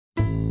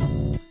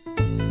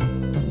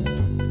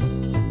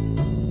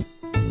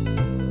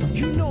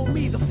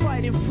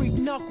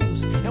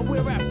Knuckles, and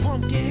we're at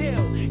Pumpkin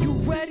Hill. You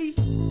ready?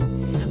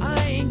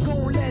 I ain't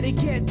gon' let it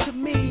get to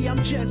me.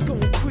 I'm just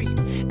gon' creep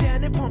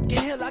down in Pumpkin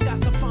Hill. I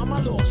got to find my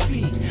lost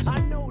piece. I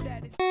know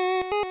that it's...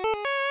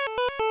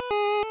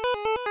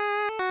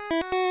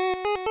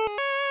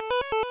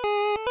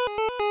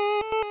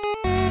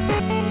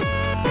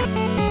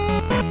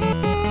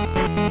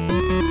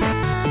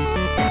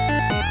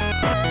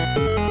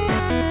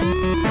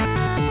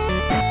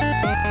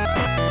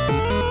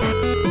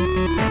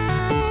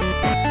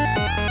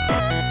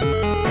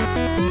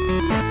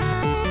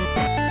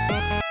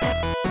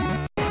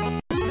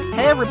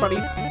 Hey everybody,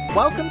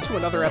 welcome to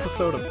another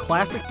episode of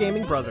Classic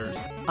Gaming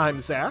Brothers.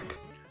 I'm Zach.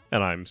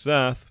 And I'm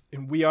Seth.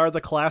 And we are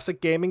the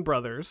Classic Gaming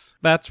Brothers.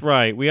 That's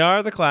right, we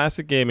are the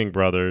Classic Gaming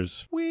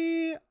Brothers.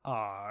 We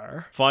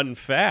are. Fun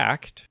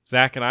fact,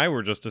 Zach and I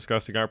were just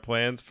discussing our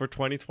plans for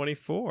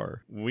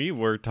 2024. We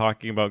were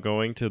talking about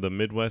going to the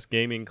Midwest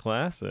Gaming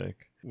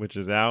Classic, which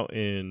is out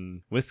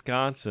in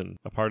Wisconsin,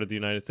 a part of the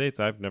United States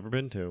I've never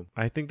been to.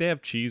 I think they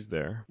have cheese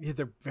there. Yeah,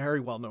 they're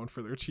very well known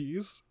for their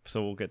cheese.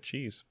 So we'll get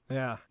cheese.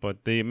 Yeah.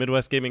 But the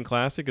Midwest Gaming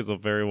Classic is a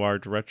very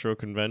large retro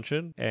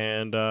convention,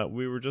 and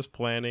we were just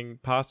planning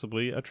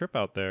possibly a trip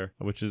out there,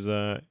 which is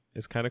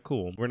kind of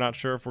cool. We're not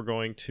sure if we're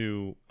going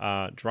to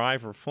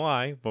drive or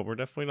fly, but we're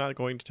definitely not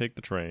going to take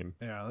the train.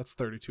 Yeah, that's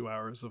 32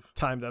 hours of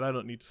time that I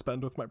don't need to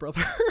spend with my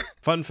brother.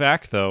 Fun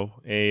fact,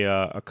 though,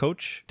 a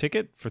coach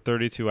ticket for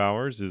 32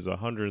 hours is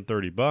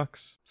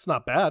 $130. It's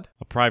not bad.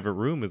 A private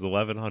room is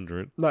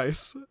 $1,100.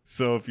 Nice.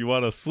 So if you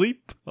want to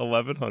sleep,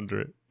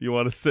 $1,100. You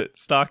want to sit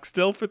stock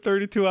still for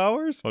 32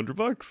 hours?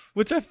 $100.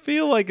 Which I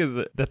feel like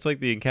that's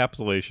like the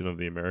encapsulation of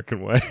the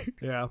American way.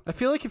 Yeah. I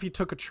feel like if you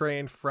took a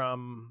train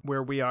from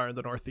where we are in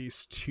the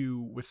Northeast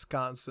to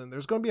Wisconsin,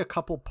 there's going to be a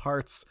couple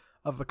parts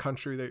of the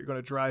country that you're going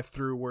to drive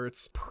through where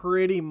it's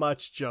pretty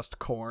much just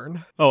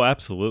corn. Oh,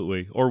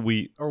 absolutely. Or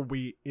wheat.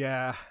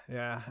 Yeah.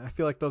 I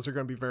feel like those are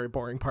going to be very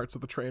boring parts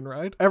of the train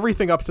ride.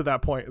 Everything up to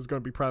that point is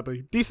going to be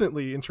probably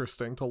decently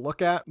interesting to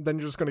look at. Then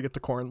you're just going to get to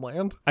corn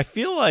land. I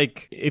feel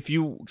like if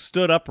you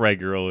stood up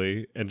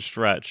regularly and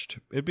stretched,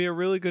 it'd be a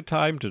really good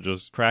time to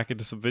just crack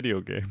into some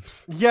video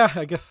games. Yeah,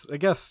 I guess,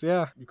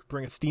 yeah. You could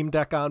bring a Steam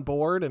Deck on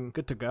board and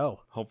good to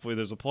go. Hopefully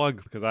there's a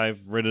plug, because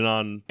I've ridden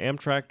on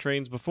Amtrak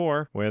trains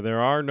before where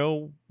there are no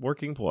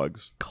working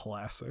plugs.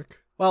 Classic.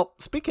 Well,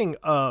 speaking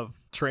of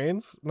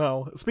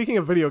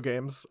video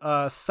games,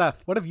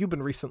 Seth, what have you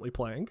been recently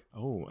playing?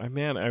 Oh,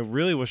 man, I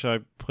really wish I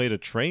played a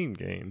train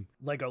game.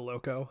 Lego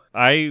Loco.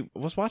 I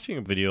was watching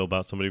a video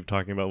about somebody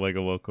talking about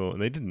Lego Loco,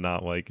 and they did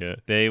not like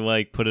it. They,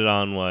 put it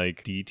on,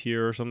 D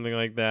tier or something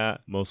like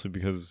that, mostly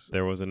because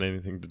there wasn't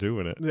anything to do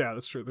in it. Yeah,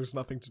 that's true. There's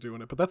nothing to do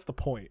in it, but that's the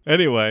point.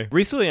 Anyway,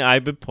 recently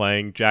I've been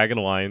playing Jagged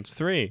Alliance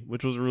 3,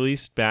 which was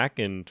released back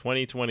in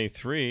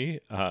 2023,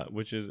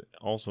 which is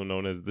also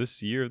known as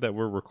this year that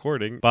we're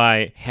recording,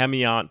 by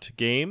Hamiont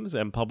Games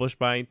and published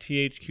by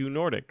THQ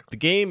Nordic. The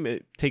game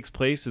takes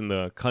place in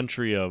the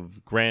country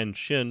of Grand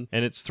Shin,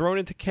 and it's thrown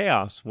into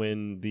chaos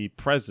when the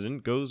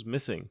president goes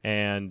missing,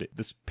 and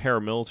this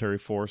paramilitary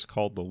force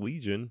called the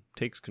Legion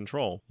takes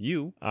control.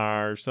 You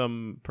are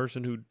some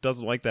person who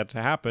doesn't like that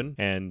to happen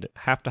and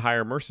have to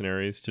hire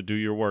mercenaries to do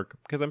your work,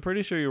 because I'm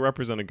pretty sure you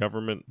represent a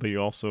government, but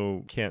you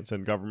also can't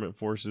send government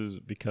forces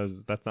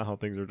because that's not how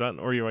things are done.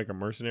 Or you're like a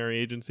mercenary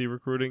agency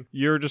recruiting.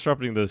 You're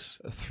disrupting this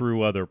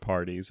through other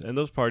parties, and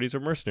those parties are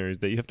mercenaries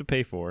that you have to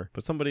pay for,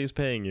 but somebody is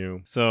paying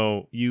you.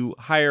 So you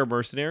hire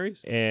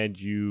mercenaries and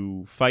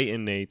you fight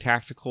in a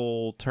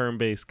tactical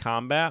turn-based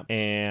combat,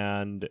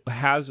 and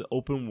has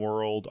open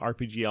world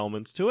RPG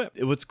elements to it.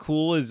 What's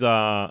cool is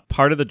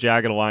part of the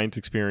Jagged Alliance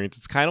experience.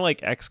 It's kind of like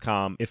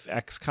XCOM if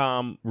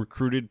XCOM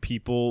recruited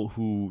people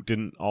who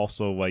didn't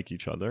also like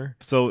each other.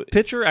 So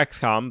picture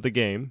XCOM, the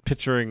game,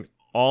 picturing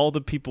all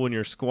the people in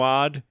your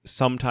squad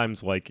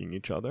sometimes liking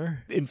each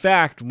other. In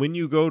fact, when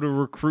you go to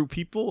recruit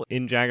people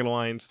in Jagged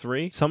Alliance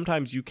 3,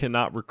 sometimes you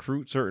cannot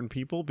recruit certain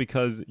people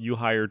because you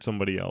hired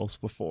somebody else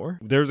before.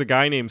 There's a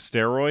guy named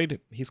Steroid.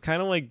 He's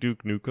kind of like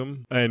Duke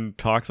Nukem and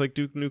talks like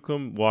Duke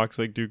Nukem, walks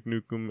like Duke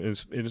Nukem,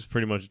 is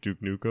pretty much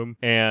Duke Nukem.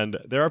 And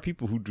there are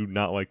people who do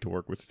not like to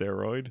work with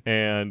Steroid.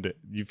 And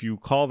if you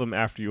call them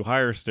after you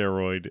hire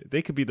Steroid,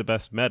 they could be the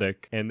best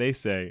medic, and they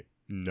say,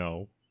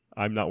 no,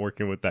 I'm not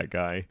working with that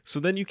guy. So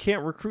then you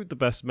can't recruit the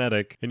best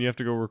medic, and you have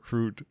to go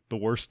recruit the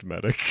worst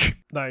medic.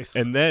 Nice.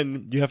 And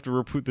then you have to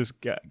recruit this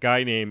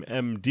guy named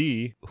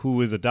MD,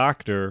 who is a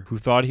doctor who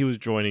thought he was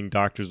joining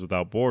Doctors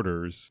Without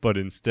Borders, but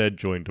instead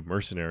joined a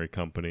mercenary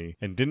company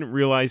and didn't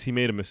realize he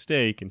made a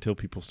mistake until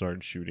people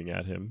started shooting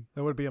at him.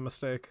 That would be a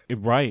mistake.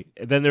 Right.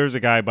 And then there's a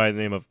guy by the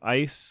name of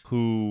Ice,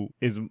 who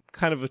is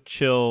kind of a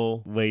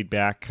chill,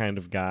 laid-back kind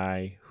of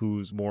guy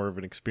who's more of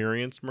an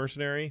experienced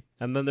mercenary.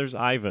 And then there's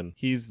Ivan.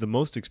 He's the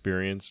most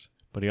experienced,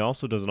 but he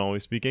also doesn't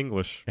always speak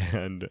English.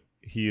 And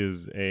he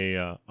is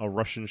a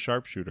Russian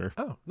sharpshooter.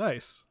 Oh,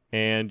 nice.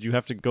 And you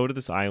have to go to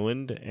this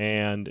island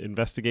and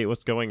investigate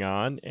what's going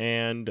on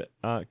and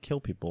kill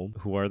people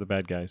who are the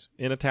bad guys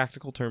in a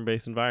tactical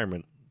turn-based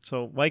environment.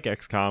 So like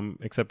XCOM,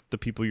 except the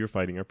people you're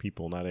fighting are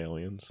people, not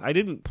aliens. I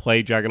didn't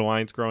play Jagged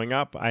Alliance growing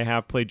up. I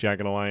have played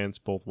Jagged Alliance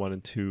both 1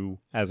 and 2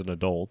 as an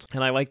adult,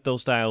 and I like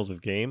those styles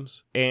of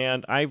games,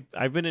 and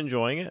I've been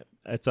enjoying it.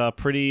 It's a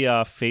pretty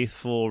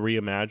faithful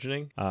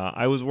reimagining.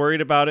 I was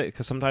worried about it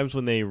because sometimes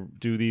when they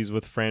do these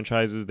with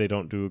franchises, they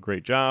don't do a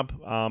great job.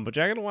 But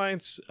Jagged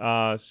Alliance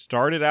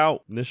started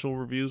out, initial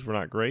reviews were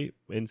not great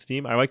in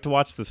Steam. I like to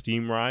watch the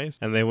Steam rise,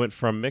 and they went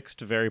from mixed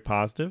to very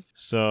positive.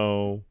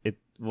 So it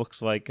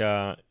looks like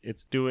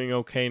it's doing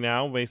okay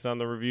now based on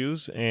the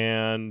reviews,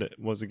 and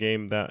was a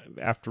game that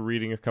after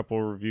reading a couple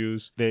of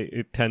reviews,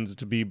 it tends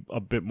to be a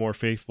bit more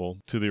faithful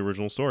to the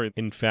original story.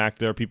 In fact,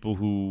 there are people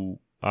who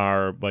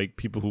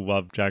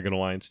love Jagged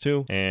Alliance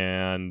 2,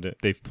 and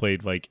they've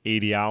played like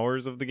 80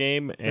 hours of the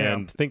game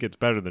and think it's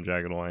better than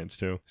Jagged Alliance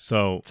 2.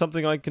 So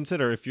something I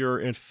consider if you're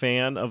a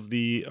fan of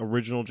the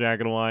original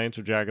Jagged Alliance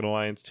or Jagged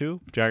Alliance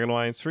 2. Jagged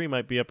Alliance 3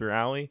 might be up your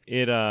alley.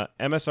 It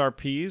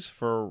MSRPs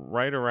for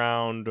right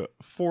around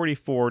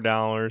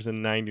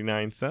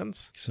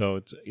 $44.99.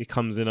 So it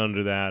comes in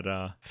under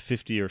that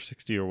 50 or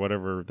 60 or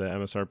whatever the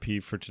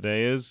MSRP for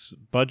today is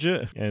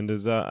budget, and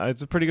is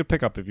it's a pretty good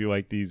pickup if you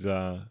like these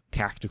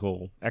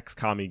tactical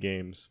XCOM-y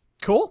games.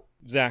 Cool.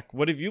 Zach,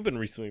 what have you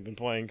recently been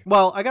playing?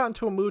 Well, I got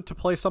into a mood to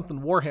play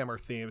something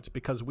Warhammer themed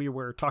because we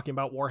were talking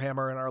about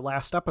Warhammer in our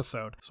last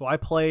episode. So I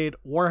played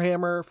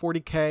Warhammer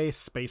 40k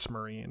Space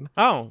Marine.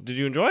 Oh, did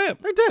you enjoy it?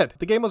 I did.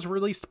 The game was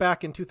released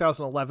back in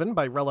 2011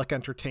 by Relic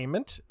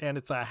Entertainment, and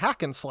it's a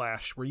hack and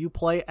slash where you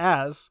play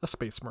as a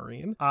Space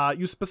Marine.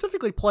 You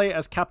specifically play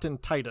as Captain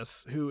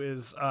Titus, who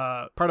is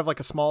part of like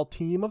a small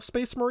team of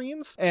Space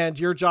Marines, and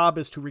your job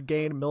is to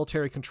regain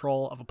military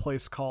control of a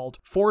place called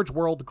Forge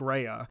World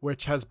Greya,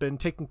 which has been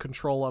taken control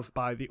of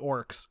by the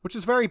orcs, which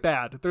is very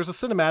bad. There's a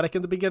cinematic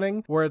in the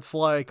beginning where it's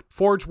like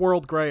Forge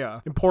World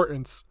Greya,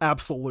 importance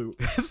absolute.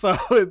 So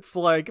it's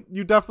like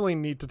you definitely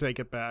need to take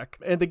it back.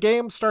 And the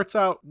game starts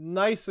out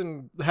nice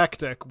and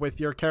hectic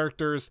with your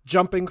characters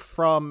jumping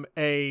from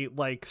a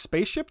like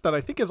spaceship that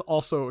I think is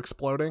also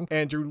exploding,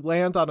 and you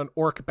land on an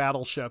orc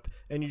battleship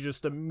and you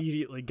just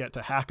immediately get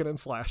to hacking and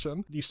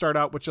slashing. You start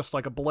out with just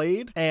like a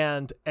blade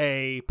and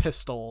a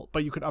pistol,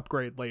 but you can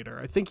upgrade later.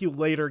 I think you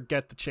later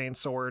get the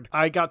chainsword.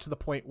 I got to the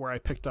point where I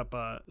picked up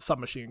a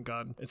submachine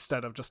gun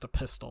instead of just a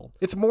pistol.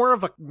 It's more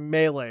of a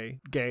melee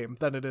game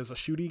than it is a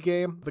shooty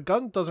game. The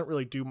gun doesn't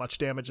really do much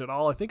damage at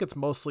all. I think it's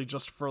mostly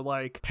just for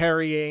like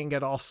parrying,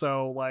 and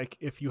also like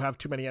if you have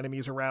too many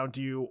enemies around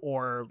you,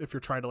 or if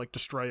you're trying to like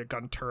destroy a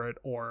gun turret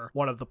or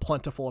one of the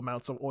plentiful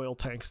amounts of oil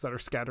tanks that are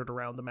scattered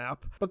around the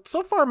map. But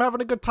so far I'm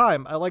having a good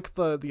time. I like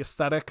the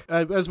aesthetic.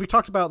 As we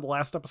talked about in the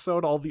last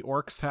episode, all the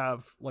orcs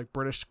have like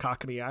British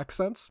Cockney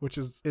accents, which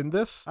is in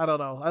this. I don't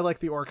know. I like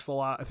the orcs a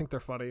lot. I think they're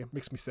funny.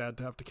 Makes me sad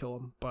to have to kill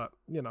them, but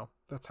you know,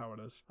 that's how it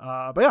is.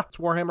 But yeah, it's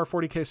Warhammer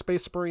 40k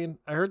Space Marine.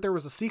 I heard there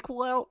was a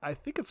sequel out. I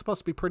think it's supposed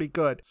to be pretty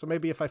good. So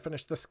maybe if I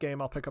finish this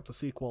game, I'll pick up the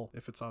sequel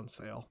if it's on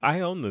sale. I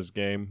own this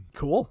game.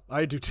 Cool.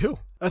 I do too.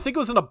 I think it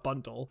was in a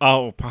bundle.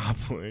 Oh,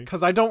 probably.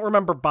 Because I don't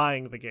remember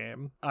buying the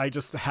game. I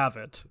just have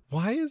it.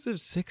 Why is it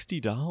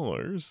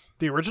 $60?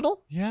 The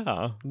original?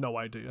 Yeah. No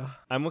idea.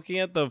 I'm looking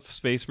at the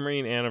Space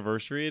Marine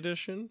Anniversary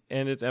Edition,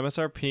 and it's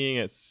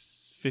MSRPing at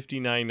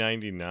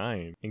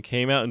 $59.99 and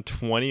came out in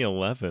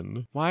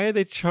 2011. Why are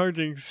they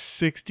charging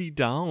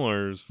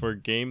 $60 for a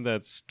game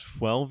that's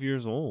 12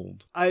 years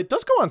old? It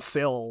does go on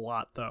sale a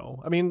lot,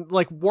 though. I mean,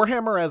 like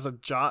Warhammer as a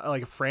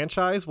like a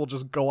franchise will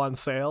just go on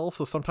sale,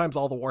 so sometimes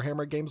all the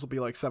Warhammer games will be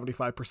like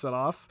 75%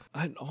 off.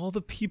 And all the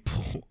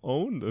people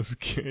own this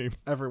game.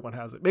 Everyone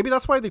has it. Maybe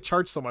that's why they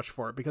charge so much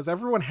for it, because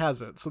everyone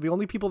has it. So the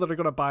only people that are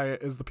going to buy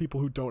it is the people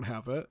who don't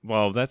have it.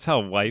 Well, that's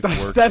how life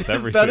works.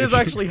 That is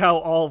actually how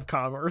all of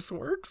commerce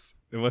works.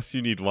 Unless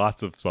you need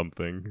lots of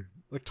something.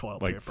 Like toilet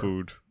paper. Like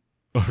food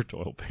or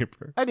toilet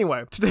paper.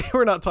 Anyway, today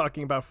we're not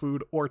talking about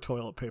food or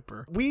toilet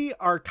paper. We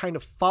are kind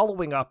of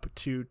following up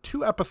to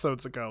 2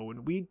 episodes ago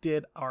when we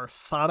did our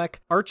Sonic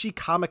Archie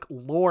comic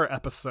lore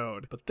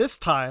episode. But this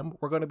time,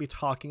 we're going to be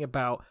talking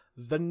about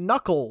the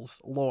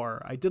Knuckles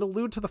lore. I did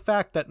allude to the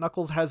fact that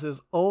Knuckles has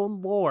his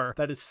own lore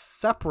that is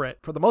separate,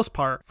 for the most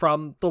part,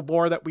 from the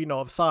lore that we know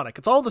of Sonic.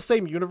 It's all the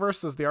same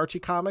universe as the Archie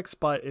comics,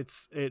 but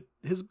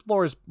his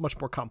lore is much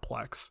more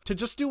complex. To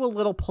just do a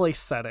little place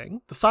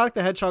setting, the Sonic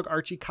the Hedgehog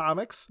Archie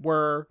comics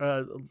were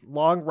a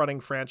long-running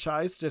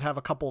franchise, did have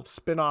a couple of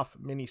spin-off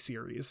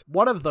miniseries.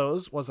 One of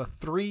those was a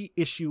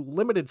 3-issue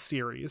limited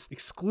series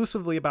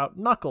exclusively about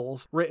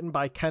Knuckles, written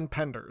by Ken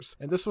Penders,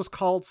 and this was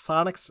called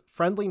Sonic's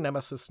Friendly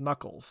Nemesis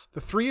Knuckles. The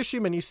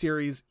 3-issue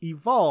miniseries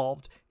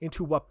evolved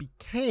into what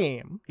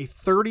became a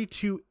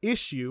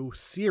 32-issue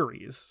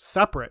series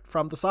separate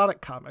from the Sonic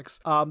comics,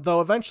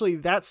 though eventually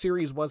that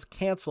series was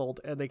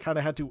canceled and they kind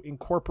of had to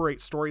incorporate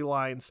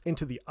storylines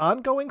into the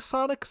ongoing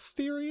Sonic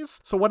series.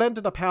 So what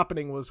ended up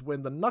happening was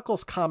when the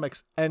Knuckles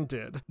comics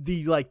ended,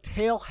 the like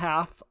tail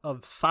half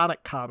of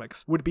Sonic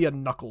comics would be a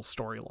Knuckles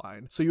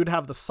storyline. So you'd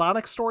have the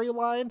Sonic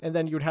storyline, and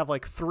then you'd have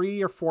like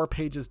 3 or 4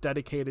 pages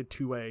dedicated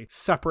to a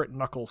separate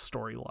Knuckles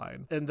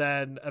storyline. And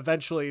then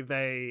eventually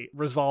they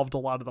resolved a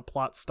lot of the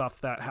plot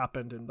stuff that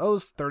happened in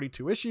those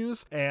 32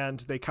 issues, and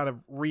they kind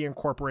of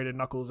reincorporated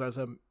Knuckles as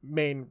a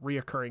main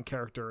reoccurring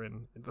character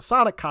in the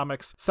Sonic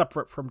comics,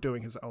 separate from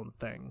doing his own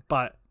thing.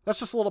 But that's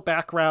just a little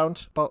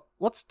background, but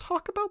let's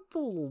talk about the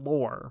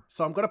lore.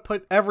 So I'm going to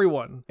put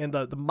everyone in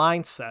the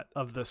mindset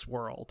of this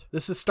world.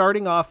 This is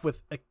starting off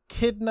with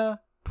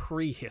Echidna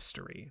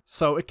prehistory.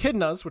 So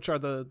echidnas, which are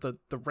the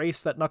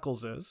race that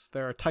Knuckles is,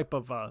 they're a type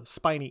of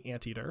spiny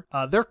anteater.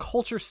 Their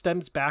culture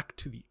stems back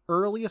to the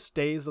earliest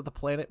days of the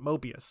planet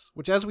Mobius,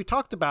 which, as we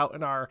talked about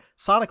in our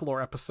Sonic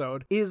lore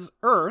episode, is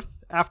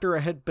Earth after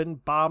it had been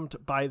bombed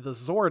by the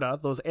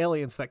Zorda, those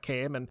aliens that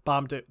came and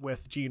bombed it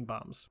with gene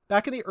bombs.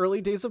 Back in the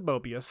early days of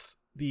Mobius,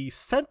 the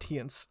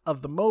sentience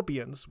of the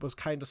Mobians was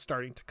kind of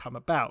starting to come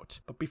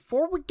about. But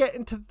before we get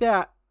into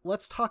that,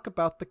 let's talk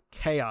about the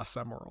Chaos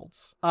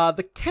Emeralds.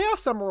 The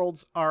Chaos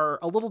Emeralds are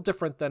a little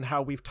different than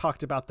how we've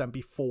talked about them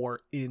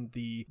before in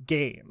the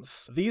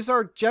games. These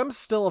are gems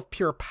still of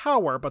pure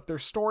power, but their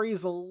story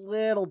is a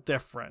little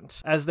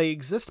different, as they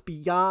exist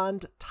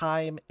beyond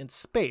time and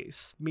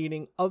space,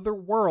 meaning other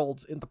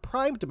worlds in the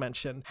Prime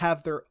Dimension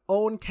have their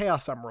own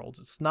Chaos Emeralds.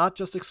 It's not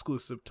just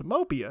exclusive to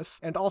Mobius,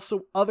 and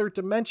also other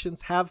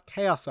dimensions have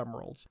Chaos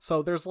Emeralds.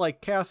 So there's like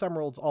Chaos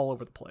Emeralds all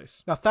over the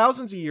place. Now,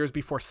 thousands of years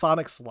before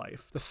Sonic's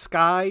life, the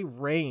sky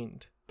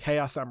rained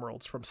Chaos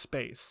Emeralds from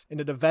space in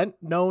an event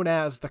known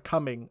as the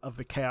Coming of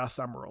the Chaos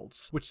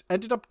Emeralds, which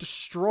ended up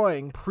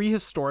destroying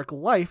prehistoric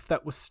life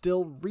that was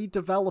still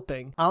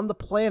redeveloping on the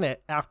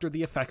planet after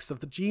the effects of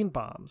the gene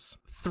bombs.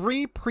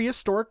 3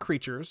 prehistoric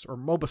creatures, or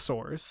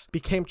Mobasaurs,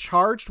 became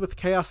charged with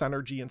chaos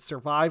energy and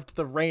survived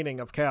the raining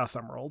of Chaos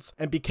Emeralds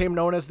and became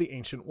known as the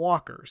Ancient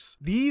Walkers.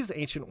 These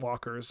Ancient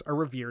Walkers are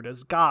revered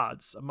as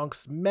gods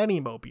amongst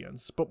many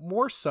Mobians, but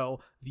more so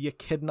the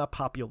Echidna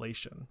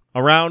population.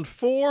 Around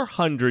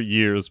 400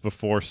 years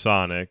before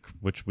Sonic,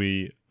 which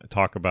we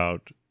talk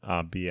about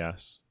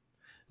BS.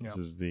 This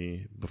is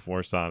the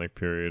before Sonic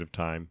period of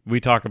time.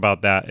 We talk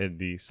about that in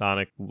the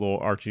Sonic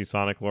lore, Archie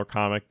Sonic lore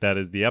comic. That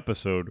is the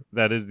episode.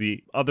 That is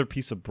the other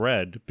piece of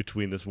bread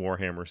between this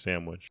Warhammer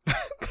sandwich.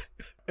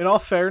 In all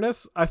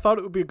fairness, I thought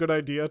it would be a good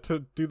idea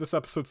to do this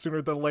episode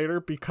sooner than later,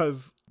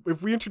 because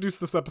if we introduce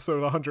this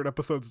episode 100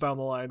 episodes down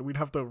the line, we'd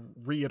have to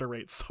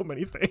reiterate so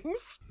many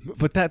things.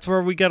 But that's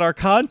where we get our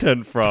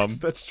content from.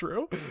 That's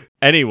true.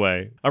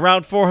 Anyway,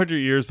 around 400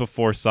 years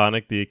before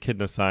Sonic, the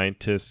Echidna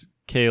scientists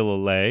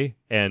Kalalei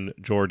and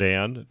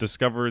Jordan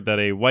discovered that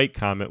a white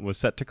comet was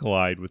set to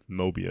collide with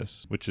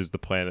Mobius, which is the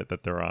planet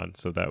that they're on,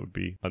 so that would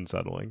be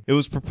unsettling. It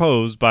was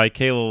proposed by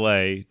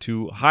Kalalei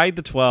to hide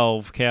the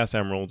 12 Chaos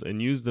Emeralds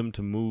and use them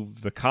to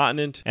move the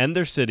continent and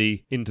their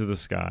city into the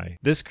sky.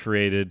 This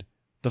created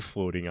the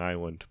floating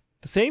island.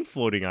 The same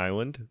floating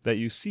island that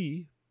you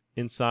see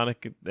in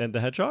Sonic and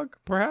the Hedgehog,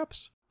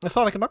 perhaps?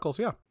 Sonic and Knuckles,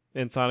 yeah.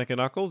 In Sonic and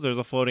Knuckles, there's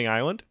a floating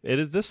island. It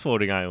is this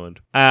floating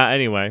island.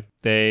 Anyway,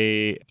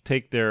 they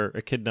take their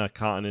Echidna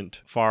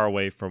continent far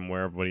away from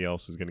where everybody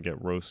else is going to get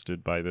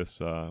roasted by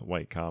this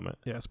white comet.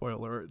 Yeah,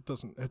 spoiler, it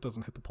doesn't hit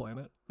the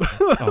planet.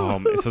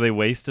 So they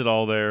wasted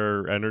all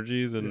their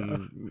energies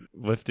in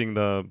lifting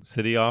the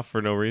city off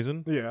for no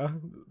reason? Yeah,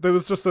 it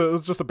was just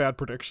a bad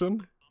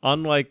prediction.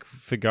 Unlike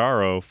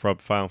Figaro from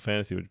Final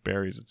Fantasy, which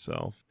buries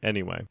itself.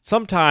 Anyway,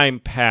 some time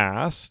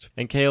passed,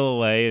 and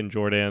Kalalei and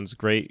Jordan's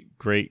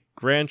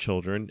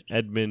great-great-grandchildren,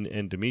 Edmund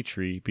and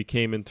Dimitri,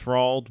 became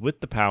enthralled with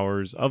the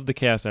powers of the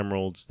Chaos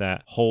Emeralds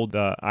that hold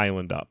the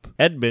island up.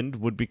 Edmund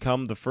would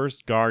become the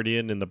first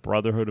guardian in the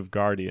Brotherhood of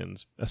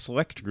Guardians, a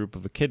select group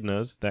of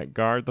echidnas that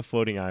guard the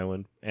floating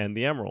island and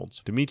the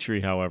emeralds. Dimitri,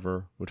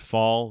 however, would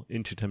fall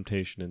into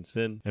temptation and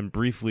sin, and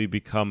briefly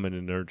become an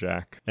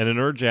Enerjak. An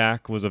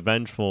Enerjak was a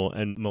vengeful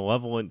and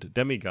malevolent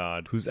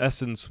demigod whose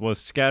essence was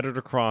scattered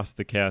across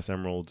the Chaos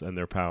Emeralds and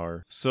their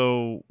power.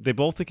 So they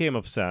both became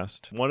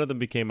obsessed. One of them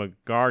became a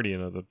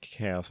guardian of the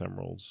Chaos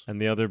Emeralds, and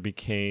the other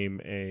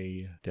became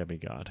a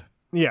demigod.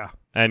 Yeah.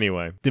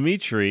 Anyway,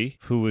 Dimitri,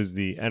 who was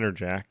the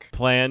Enerjak,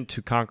 planned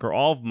to conquer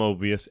all of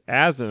Mobius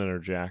as an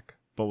Enerjak,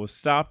 but was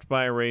stopped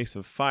by a race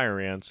of fire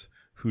ants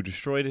who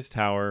destroyed his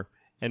tower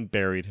and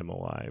buried him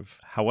alive.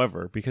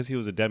 However, because he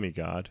was a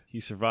demigod, he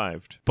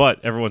survived. But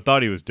everyone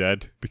thought he was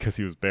dead because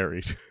he was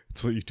buried.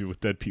 That's what you do with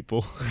dead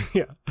people.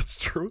 Yeah, that's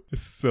true.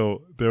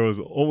 So there was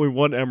only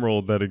one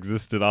emerald that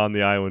existed on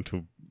the island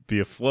to be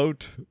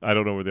afloat. I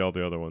don't know where all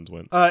the other ones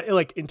went.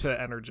 Into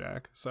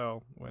Enerjak.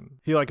 So when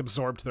he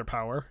absorbed their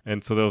power.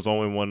 And so there was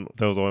only one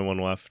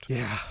left.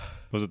 Yeah.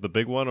 Was it the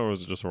big one, or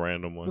was it just a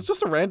random one? It's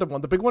just a random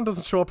one. The big one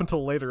doesn't show up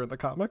until later in the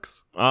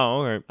comics.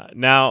 Oh, okay.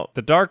 Now,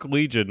 the Dark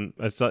Legion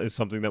is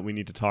something that we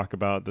need to talk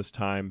about this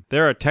time.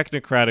 They're a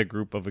technocratic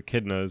group of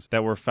echidnas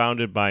that were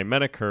founded by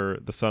Menaker,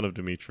 the son of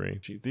Dimitri.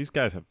 Gee, these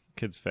guys have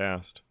kids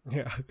fast.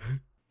 Yeah.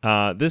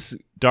 This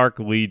Dark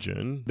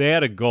Legion, they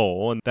had a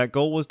goal, and that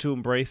goal was to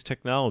embrace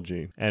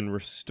technology and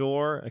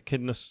restore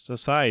Echidna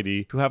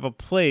society to have a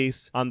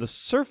place on the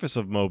surface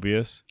of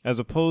Mobius as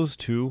opposed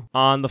to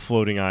on the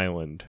floating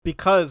island.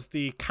 Because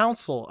the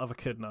Council of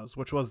Echidnas,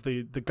 which was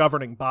the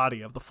governing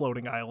body of the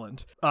floating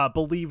island,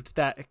 believed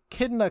that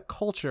Echidna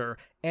culture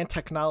and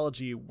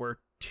technology were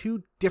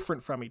too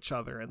different from each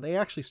other, and they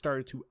actually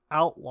started to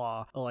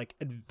outlaw like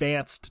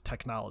advanced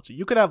technology.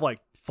 You could have like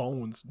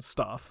phones and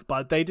stuff,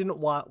 but they didn't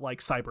want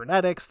like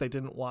cybernetics, they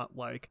didn't want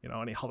like, you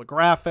know, any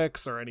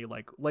holographics or any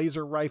like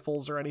laser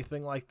rifles or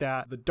anything like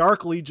that. The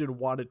Dark Legion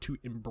wanted to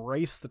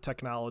embrace the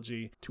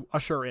technology to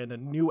usher in a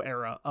new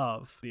era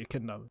of the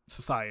Echidna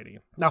society.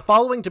 Now,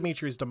 following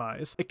Dimitri's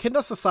demise,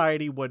 Echidna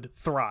society would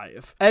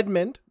thrive.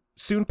 Edmund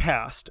soon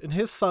passed, and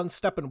his son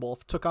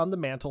Steppenwolf took on the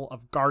mantle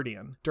of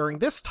Guardian. During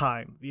this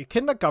time, the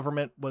Echidna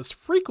government was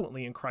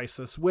frequently in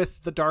crisis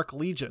with the Dark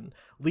Legion,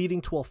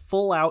 leading to a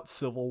full-out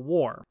civil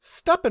war.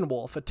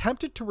 Steppenwolf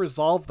attempted to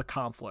resolve the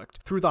conflict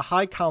through the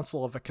High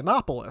Council of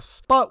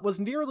Echinopolis, but was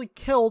nearly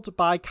killed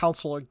by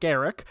Councillor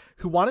Garrick,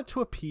 who wanted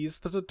to appease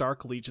the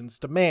Dark Legion's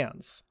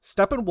demands.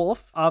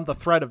 Steppenwolf, on the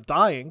threat of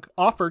dying,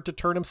 offered to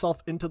turn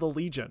himself into the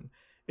Legion,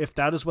 if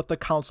that is what the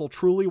council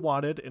truly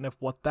wanted and if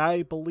what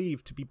they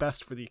believed to be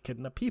best for the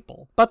Echidna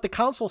people. But the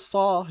council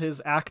saw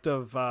his act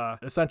of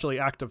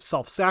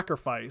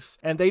self-sacrifice,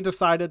 and they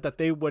decided that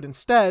they would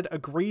instead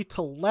agree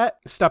to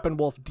let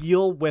Steppenwolf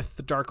deal with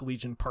the Dark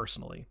Legion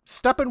personally.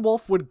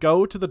 Steppenwolf would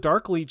go to the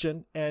Dark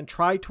Legion and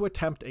try to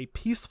attempt a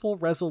peaceful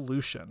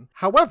resolution.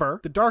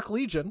 However, the Dark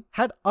Legion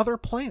had other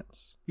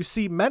plans. You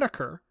see,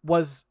 Menaker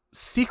was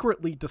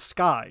secretly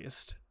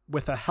disguised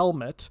with a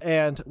helmet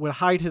and would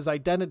hide his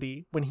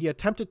identity when he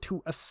attempted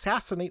to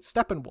assassinate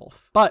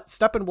Steppenwolf. But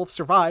Steppenwolf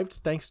survived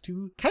thanks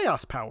to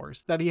chaos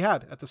powers that he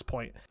had at this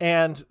point.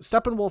 And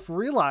Steppenwolf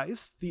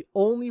realized the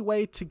only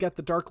way to get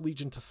the Dark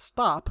Legion to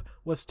stop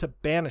was to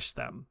banish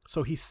them.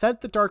 So he sent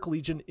the Dark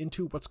Legion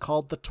into what's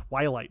called the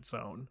Twilight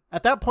Zone.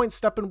 At that point,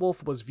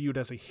 Steppenwolf was viewed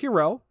as a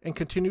hero and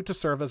continued to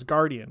serve as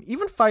Guardian,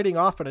 even fighting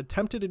off an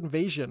attempted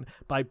invasion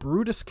by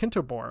Brutus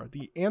Kinterbor,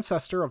 the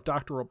ancestor of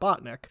Dr.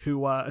 Robotnik,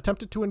 who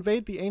attempted to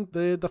invade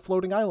the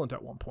floating island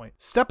at one point.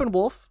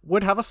 Steppenwolf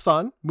would have a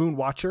son,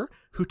 Moonwatcher,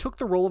 who took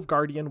the role of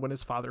Guardian when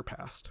his father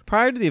passed.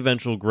 Prior to the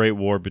eventual Great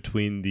War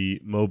between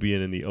the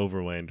Mobian and the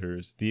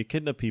Overlanders, the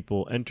Echidna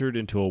people entered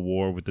into a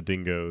war with the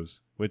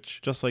Dingoes,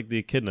 which, just like the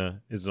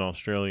Echidna, is an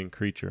Australian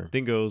creature.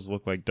 Dingoes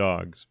look like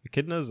dogs.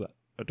 Echidnas,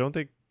 don't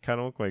they kind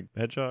of look like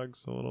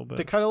hedgehogs a little bit?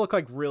 They kind of look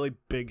like really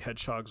big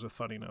hedgehogs with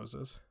funny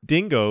noses.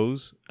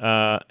 Dingoes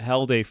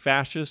held a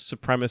fascist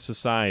supremacist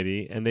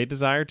society, and they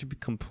desired to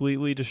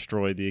completely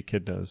destroy the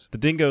Echidnas. The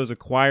Dingoes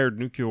acquired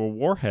nuclear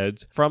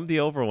warheads from the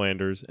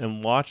Overlanders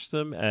and launched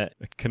them at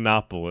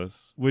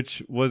Echinopolis,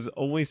 which was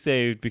only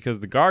saved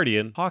because the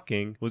Guardian,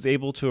 Hawking, was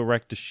able to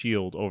erect a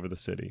shield over the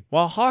city.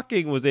 While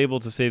Hawking was able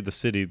to save the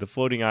city, the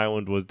floating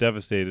island was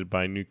devastated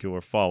by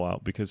nuclear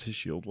fallout because his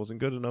shield wasn't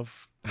good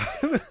enough.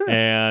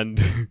 And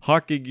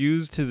Hawking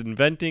used his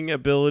inventing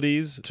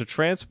abilities to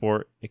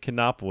transport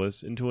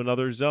Echinopolis into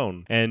another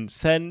zone and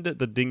send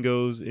the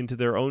Dingoes into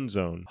their own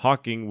zone.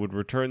 Hawking would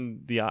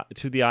return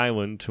to the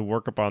island to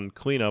work upon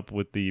cleanup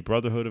with the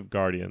Brotherhood of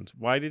Guardians.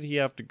 Why did he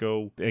have to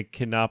go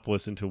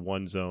Echinopolis into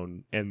one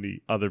zone and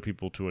the other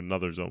people to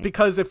another zone?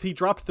 Because if he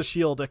dropped the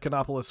shield,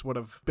 Echinopolis would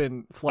have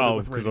been flooded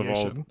with radiation.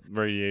 Because of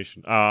all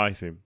radiation. I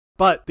see.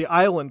 But the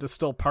island is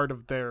still part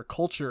of their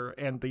culture,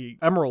 and the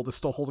Emerald is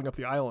still holding up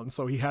the island,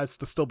 so he has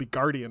to still be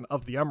Guardian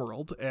of the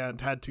Emerald and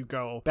had to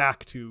go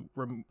back to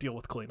deal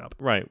with cleanup.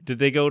 Right. Did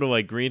they go to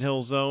like Green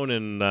Hill Zone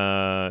and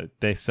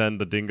they send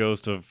the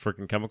Dingoes to a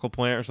freaking chemical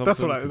plant or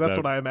something? That's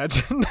what I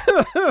imagine.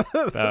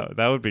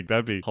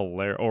 that'd be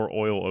hilarious. Or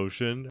Oil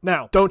Ocean.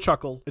 Now, don't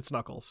chuckle. It's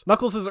Knuckles.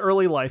 Knuckles'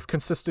 early life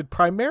consisted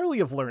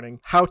primarily of learning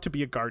how to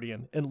be a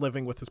Guardian and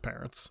living with his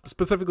parents,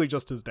 specifically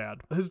just his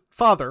dad. His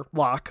father,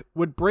 Locke,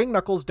 would bring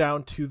Knuckles down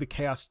to the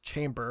Chaos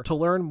Chamber to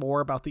learn more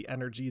about the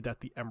energy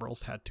that the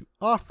Emeralds had to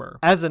offer.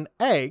 As an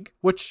egg,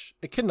 which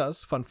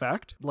Echidnas, fun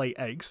fact, lay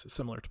eggs,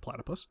 similar to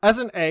platypus. As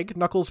an egg,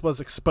 Knuckles was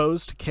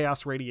exposed to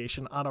chaos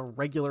radiation on a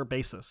regular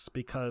basis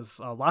because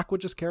Locke would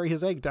just carry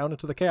his egg down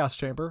into the Chaos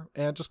Chamber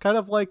and just kind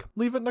of like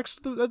leave it next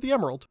to the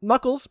Emerald.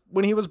 Knuckles,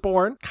 when he was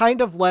born, kind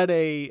of led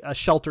a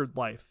sheltered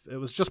life. It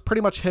was just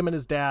pretty much him and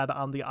his dad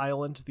on the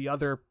island. The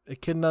other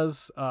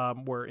Echidnas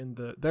were in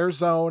their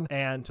zone,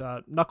 and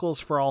Knuckles,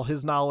 for all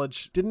his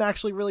knowledge, didn't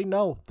actually really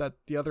know that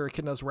the other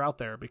Echidnas were out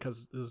there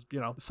because it was,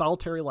 the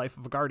solitary life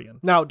of a Guardian.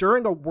 Now,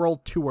 during a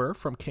world tour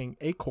from King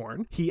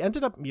Acorn, he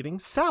ended up meeting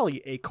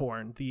Sally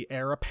Acorn, the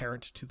heir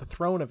apparent to the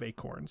throne of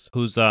Acorns.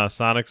 Who's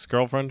Sonic's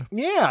girlfriend?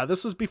 Yeah,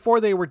 this was before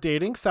they were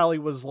dating. Sally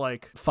was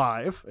like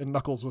 5, and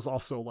Knuckles was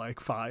also like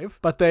 5.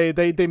 But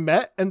they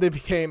met and they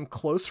became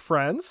close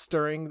friends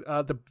during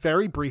the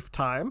very brief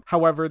time.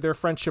 However, their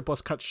friendship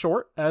was cut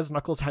short as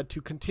Knuckles had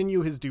to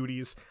continue his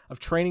duties of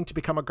training to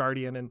become a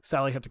Guardian, and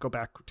Sally had to go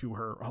back to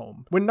her their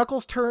home. When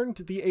Knuckles turned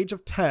the age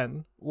of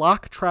 10,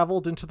 Locke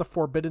traveled into the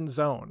Forbidden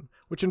Zone,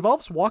 which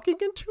involves walking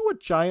into a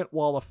giant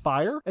wall of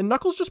fire, and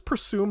Knuckles just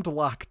presumed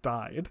Locke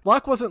died.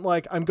 Locke wasn't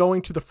like, I'm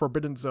going to the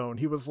Forbidden Zone.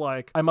 He was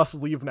like, I must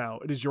leave now.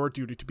 It is your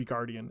duty to be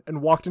guardian,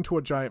 and walked into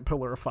a giant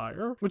pillar of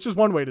fire, which is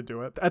one way to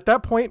do it. At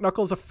that point,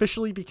 Knuckles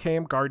officially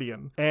became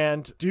guardian,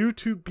 and due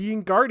to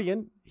being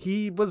guardian,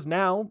 he was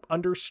now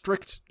under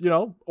strict,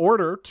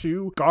 order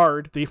to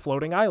guard the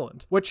floating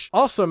island, which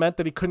also meant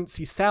that he couldn't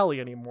see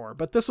Sally anymore.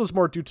 But this was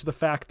more due to the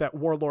fact that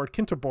Warlord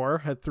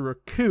Kintabor had threw a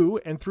coup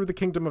and threw the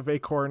Kingdom of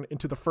Acorn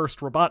into the First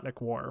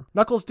Robotnik War.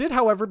 Knuckles did,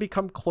 however,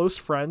 become close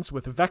friends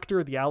with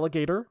Vector the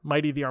Alligator,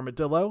 Mighty the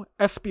Armadillo,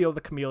 Espio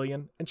the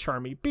Chameleon, and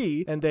Charmy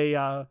Bee, and they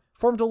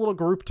formed a little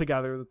group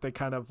together that they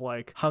kind of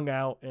like hung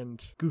out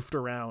and goofed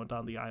around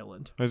on the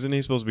island. Isn't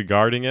he supposed to be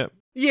guarding it?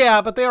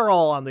 Yeah, but they are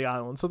all on the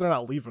island, so they're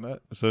not leaving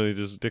it. So he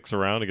just dicks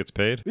around and gets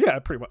paid? Yeah,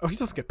 pretty much. Oh, he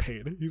doesn't get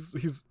paid. He's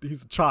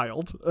a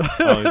child.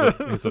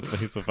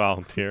 He's a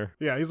volunteer.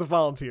 Yeah, he's a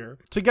volunteer.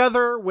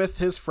 Together with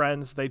his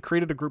friends, they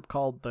created a group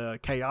called the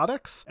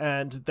Chaotix,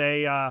 and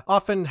they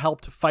often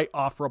helped fight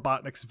off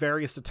Robotnik's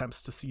various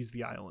attempts to seize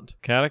the island.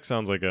 Chaotix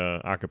sounds like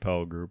a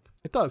acapella group.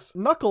 It does.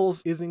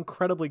 Knuckles is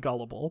incredibly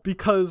gullible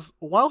because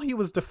while he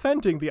was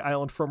defending the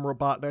island from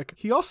Robotnik,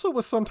 he also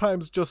was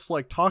sometimes just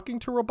like talking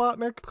to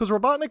Robotnik, because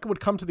Robotnik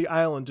would come to the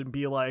island and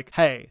be like,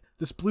 hey,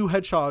 this blue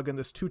hedgehog and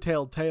this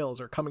two-tailed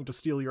Tails are coming to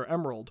steal your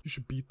emerald. You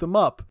should beat them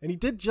up. And he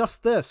did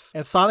just this.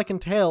 And Sonic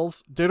and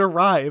Tails did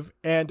arrive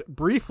and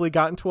briefly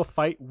got into a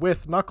fight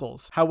with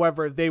Knuckles.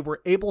 However, they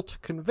were able to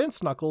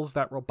convince Knuckles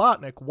that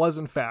Robotnik was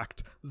in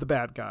fact the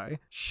bad guy.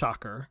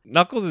 Shocker.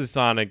 Knuckles and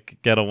Sonic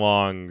get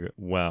along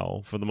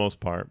well for the most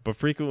part, but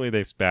frequently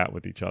they spat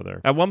with each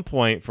other. At one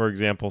point, for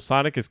example,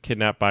 Sonic is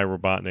kidnapped by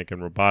Robotnik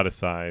and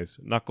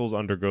roboticized. Knuckles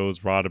undergoes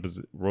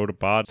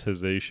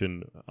robotization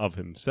of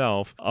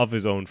himself, of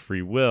his own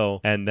free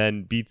will, and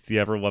then beats the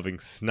ever-loving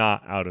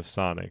snot out of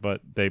Sonic,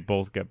 but they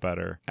both get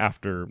better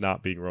after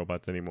not being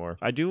robots anymore.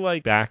 I do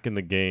like back in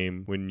the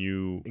game when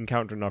you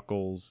encounter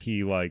Knuckles,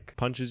 he like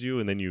punches you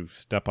and then you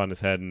step on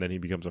his head and then he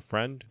becomes a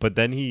friend, but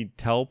then he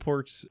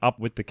teleports up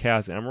with the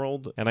Chaos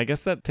Emerald, and I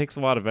guess that takes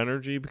a lot of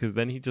energy because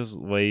then he just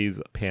lays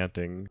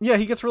panting. Yeah,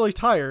 he gets really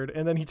tired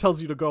and then he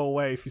tells you to go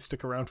away if you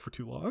stick around for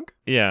too long.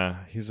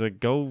 Yeah, he's like,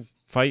 go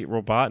fight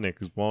Robotnik,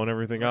 who's blowing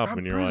everything up,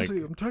 and you're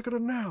busy. like, I'm taking a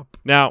nap.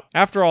 Now,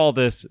 after all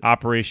this,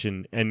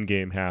 Operation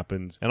Endgame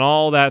happens, and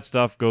all that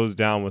stuff goes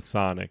down with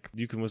Sonic.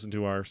 You can listen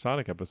to our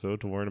Sonic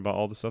episode to learn about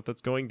all the stuff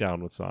that's going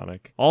down with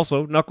Sonic.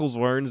 Also, Knuckles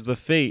learns the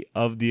fate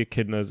of the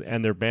Echidnas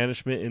and their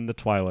banishment in the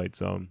Twilight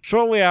Zone.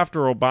 Shortly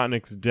after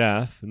Robotnik's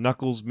death,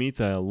 Knuckles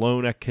meets a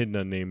lone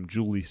Echidna named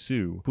Julie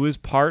Sue, who is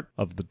part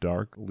of the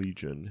Dark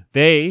Legion.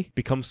 They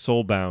become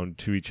soulbound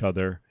to each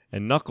other,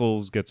 and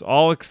Knuckles gets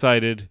all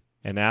excited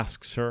and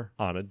asks her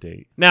on a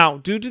date. Now,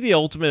 due to the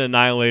Ultimate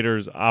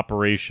Annihilator's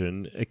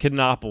operation,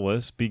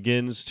 Echidnopolis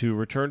begins to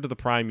return to the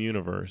Prime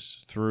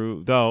Universe,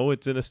 though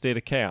it's in a state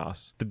of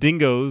chaos. The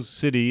Dingo's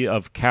city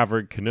of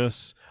Cavern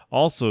Canus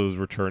also is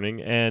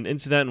returning, and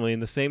incidentally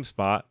in the same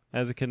spot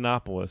as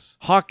Echidnopolis.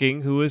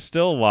 Hawking, who is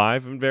still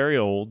alive and very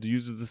old,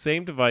 uses the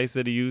same device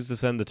that he used to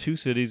send the two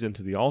cities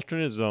into the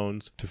alternate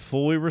zones to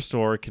fully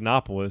restore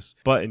Echidnopolis,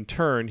 but in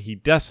turn he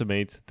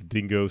decimates the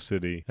Dingo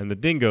City, and the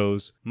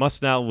Dingoes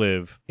must now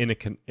live in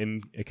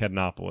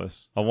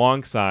Echidnopolis,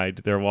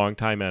 alongside their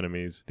longtime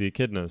enemies, the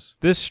Echidnas.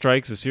 This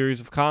strikes a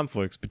series of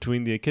conflicts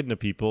between the Echidna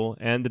people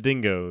and the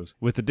Dingoes,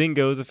 with the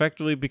Dingoes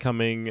effectively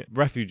becoming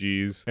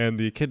refugees and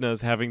the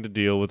Echidnas having to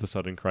deal with a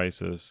sudden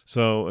crisis.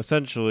 So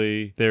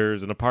essentially,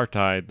 there's an apartheid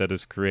that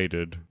is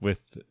created with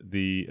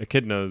the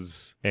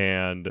Echidnas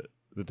and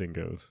the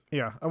Dingoes.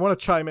 Yeah, I want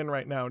to chime in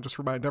right now and just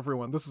remind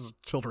everyone this is a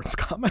children's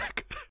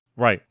comic.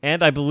 Right.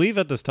 And I believe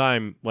at this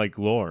time, like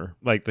lore,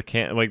 like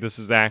this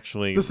is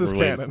actually this is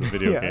canon. To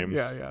video yeah, games.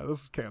 Yeah,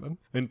 this is canon.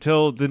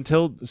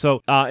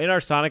 So in our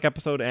Sonic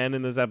episode and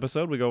in this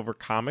episode, we go over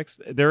comics.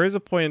 There is a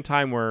point in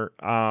time where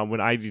when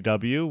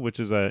IDW, which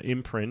is an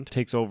imprint,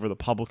 takes over the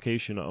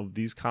publication of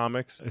these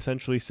comics,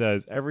 essentially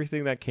says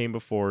everything that came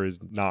before is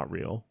not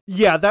real.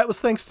 Yeah, that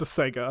was thanks to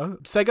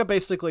Sega. Sega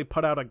basically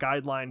put out a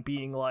guideline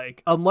being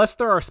like, unless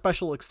there are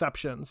special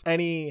exceptions,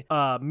 any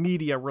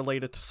media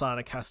related to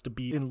Sonic has to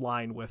be in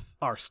line with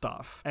our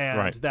stuff. And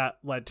right. That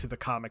led to the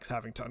comics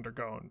having to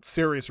undergo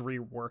serious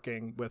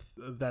reworking, with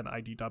then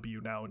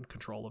IDW now in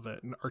control of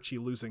it and Archie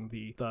losing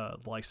the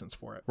license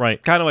for it.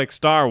 Right. Kind of like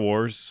Star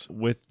Wars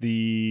with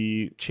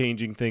the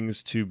changing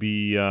things to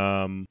be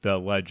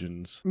the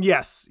legends.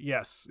 Yes,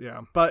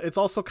 yeah. But it's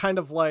also kind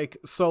of like,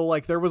 so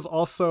like there was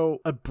also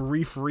a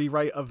brief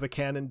rewrite of the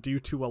canon due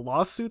to a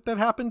lawsuit that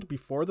happened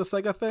before the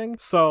Sega thing.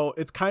 So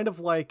it's kind of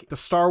like the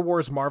Star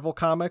Wars Marvel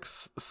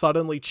comics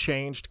suddenly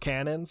changed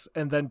canons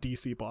and then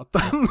DC bought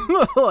them.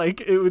 Like,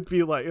 it would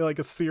be like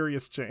a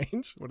serious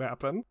change would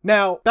happen.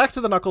 Now, back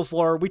to the Knuckles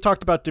lore. We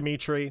talked about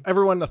Dimitri.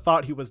 Everyone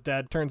thought he was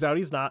dead. Turns out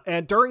he's not.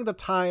 And during the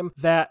time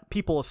that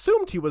people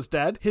assumed he was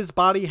dead, his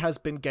body has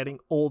been getting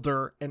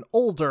older and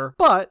older,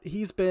 but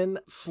he's been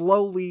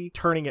slowly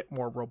turning it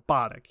more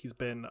robotic. He's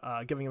been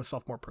giving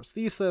himself more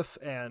prosthesis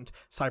and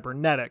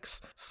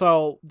cybernetics.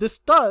 So this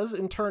does,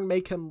 in turn,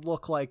 make him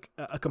look like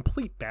a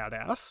complete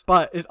badass,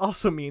 but it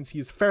also means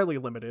he's fairly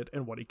limited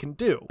in what he can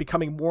do,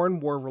 becoming more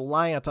and more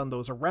reliant on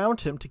those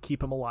around him to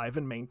keep him alive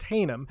and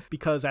maintain him,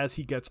 because as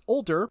he gets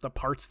older, the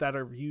parts that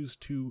are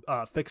used to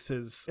fix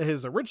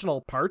his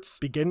original parts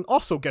begin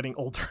also getting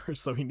older,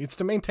 so he needs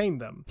to maintain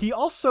them. He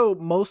also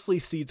mostly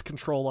cedes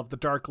control of the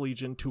Dark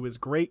Legion to his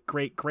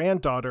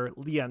great-great-granddaughter,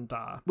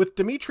 Lienda. With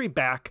Dimitri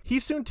back, he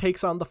soon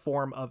takes on the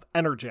form of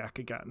Enerjack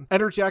again.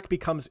 Enerjack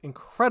becomes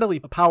incredibly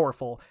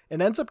powerful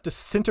and ends up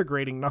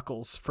disintegrating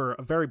Knuckles for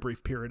a very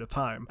brief period of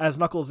time, as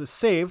Knuckles is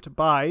saved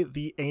by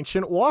the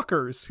Ancient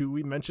Walkers, who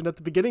we mentioned at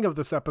the beginning of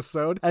this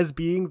episode as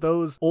being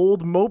those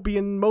old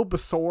Mobian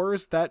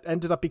Mobasaurs that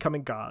ended up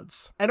becoming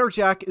gods.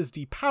 Enerjack is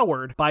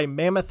depowered by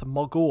Mammoth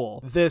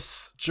Mogul,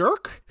 this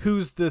jerk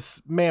who's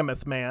this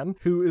mammoth man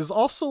who is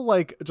also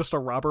like just a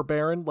robber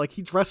baron. Like,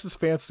 he dresses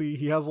fancy,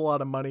 he has a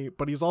lot of money,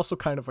 but he's also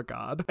kind of a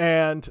god,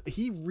 and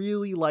he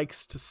really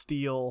likes to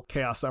steal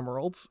Chaos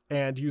Emeralds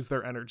and use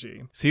their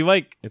energy. Is he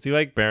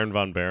like Baron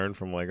von Baron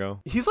from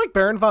Lego? He's like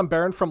Baron von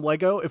Baron from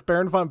Lego if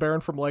Baron von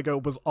Baron from Lego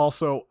was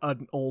also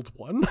an old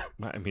one.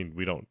 I mean,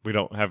 we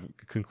don't have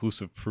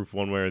conclusive proof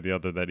one way or the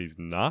other that he's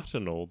not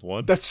an old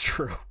one. That's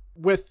true.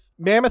 With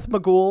Mammoth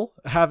Mogul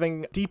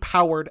having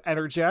depowered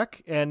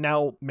Enerjack, and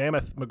now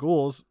Mammoth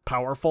Mogul's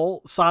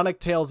powerful, Sonic,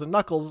 Tails, and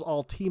Knuckles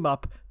all team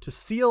up to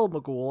seal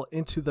Mogul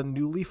into the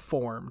newly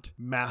formed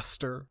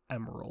Master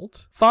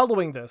Emerald.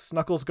 Following this,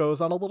 Knuckles goes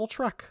on a little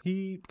trek.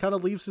 He kind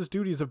of leaves his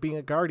duties of being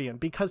a guardian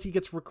because he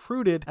gets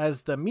recruited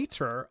as the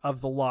meter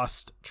of the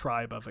lost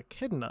tribe of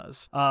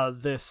Echidnas,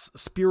 this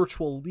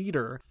spiritual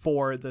leader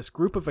for this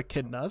group of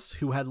Echidnas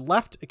who had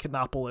left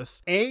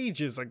Echidnopolis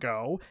ages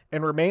ago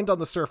and remained on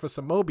the surface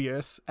of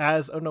Mobius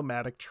as a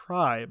nomadic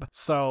tribe.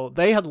 So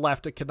they had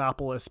left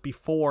Echidnopolis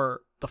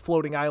before the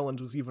floating island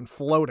was even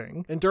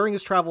floating. And during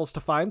his travels to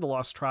find the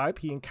lost tribe,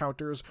 he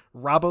encounters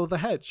Robbo the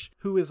Hedge,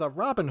 who is a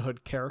Robin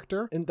Hood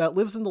character that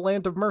lives in the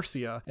land of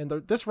Mercia. And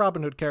this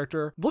Robin Hood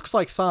character looks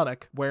like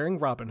Sonic wearing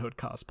Robin Hood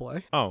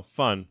cosplay. Oh,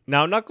 fun.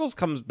 Now, Knuckles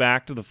comes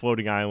back to the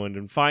floating island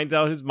and finds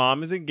out his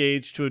mom is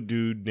engaged to a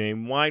dude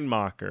named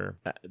Winemaker.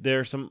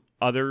 There's some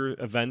other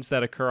events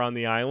that occur on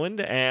the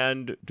island,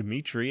 and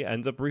Dimitri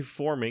ends up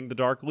reforming the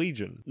Dark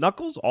Legion.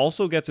 Knuckles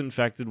also gets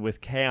infected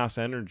with Chaos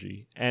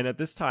Energy, and at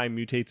this time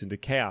mutates into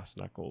Chaos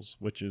Knuckles,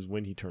 which is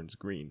when he turns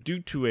green, due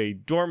to a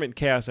dormant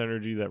Chaos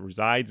Energy that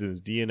resides in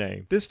his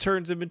DNA. This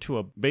turns him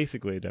into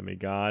basically a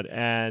demigod,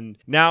 and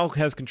now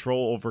has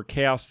control over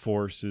Chaos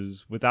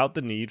forces without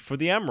the need for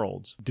the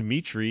emeralds.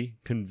 Dimitri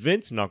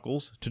convinced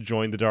Knuckles to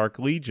join the Dark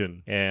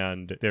Legion,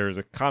 and there is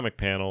a comic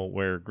panel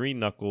where Green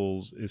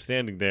Knuckles is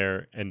standing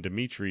there, and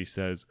Dimitri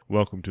says,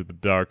 "Welcome to the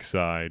dark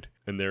side."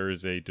 And there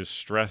is a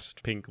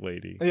distressed pink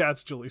lady. Yeah,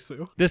 it's Julie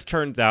Sue. This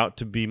turns out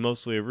to be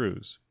mostly a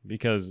ruse,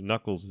 because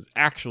Knuckles is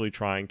actually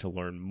trying to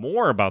learn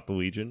more about the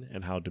Legion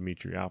and how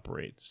Dimitri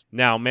operates.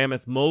 Now,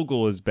 Mammoth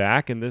Mogul is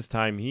back, and this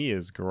time he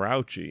is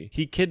grouchy.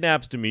 He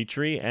kidnaps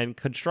Dimitri and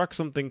constructs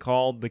something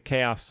called the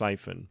Chaos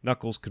Siphon.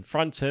 Knuckles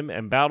confronts him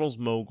and battles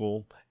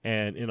Mogul,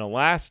 and in a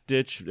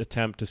last-ditch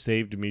attempt to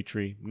save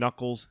Dimitri,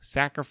 Knuckles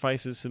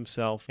sacrifices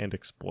himself and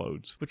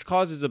explodes, which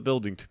causes a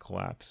building to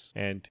collapse,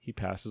 and he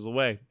passes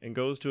away and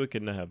goes to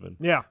Echidna Heaven.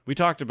 Yeah. We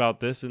talked about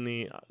this in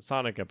the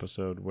Sonic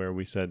episode where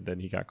we said that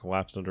he got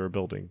collapsed under a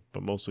building,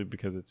 but mostly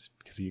because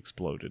he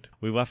exploded.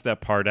 We left that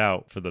part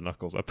out for the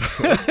Knuckles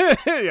episode.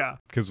 Yeah.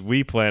 Because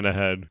we plan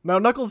ahead. Now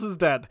Knuckles is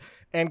dead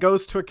and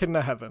goes to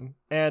Echidna Heaven.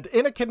 And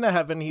in Echidna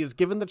Heaven, he is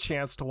given the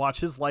chance to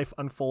watch his life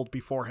unfold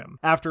before him.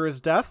 After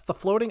his death, the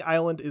floating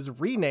island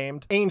is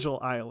renamed Angel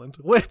Island,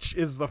 which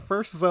is the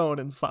first zone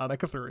in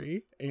Sonic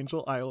 3,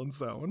 Angel Island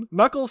Zone.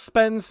 Knuckles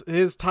spends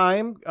his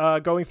time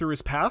going through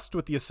his past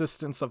with the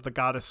assistance of the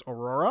goddess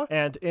Aurora,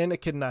 and in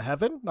Echidna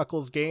Heaven,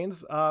 Knuckles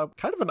gains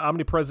kind of an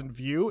omnipresent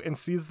view and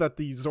sees that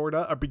the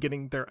Zorda are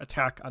beginning their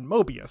attack on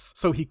Mobius.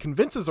 So he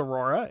convinces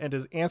Aurora and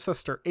his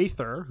ancestor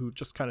Aether, who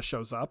just kind of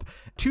shows up,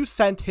 to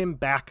send him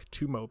back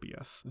to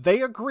Mobius.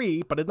 They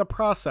agree, but in the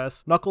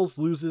process, Knuckles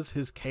loses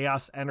his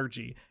Chaos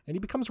Energy, and he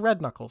becomes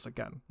Red Knuckles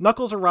again.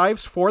 Knuckles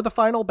arrives for the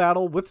final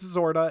battle with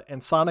Zorda,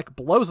 and Sonic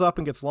blows up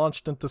and gets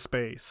launched into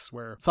space,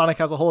 where Sonic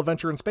has a whole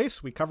adventure in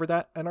space. We covered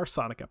that in our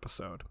Sonic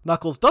episode.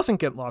 Knuckles doesn't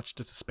get launched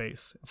into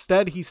space.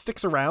 Instead, he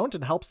sticks around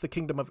and helps the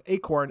Kingdom of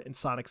Acorn in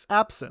Sonic's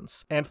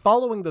absence. And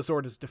following the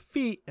Zorda's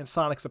defeat and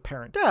Sonic's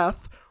apparent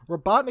death,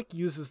 Robotnik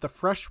uses the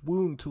fresh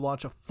wound to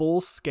launch a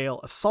full-scale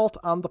assault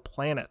on the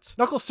planet.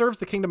 Knuckles serves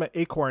the Kingdom of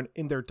Acorn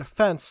in their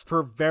defense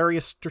for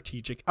various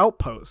strategic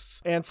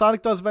outposts, and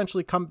Sonic does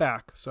eventually come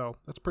back, so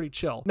that's pretty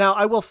chill. Now,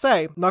 I will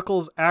say,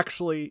 Knuckles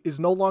actually is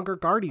no longer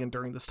Guardian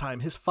during this time.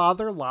 His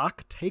father,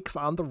 Locke, takes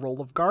on the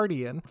role of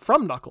Guardian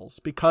from Knuckles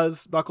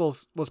because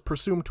Knuckles was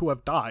presumed to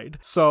have died,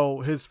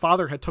 so his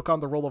father had took on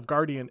the role of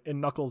Guardian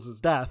in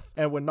Knuckles' death,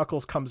 and when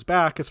Knuckles comes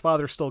back, his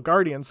father's still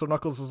Guardian, so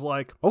Knuckles is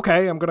like,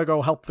 okay, I'm gonna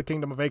go help the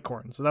Kingdom of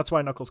Acorn, so that's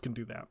why Knuckles can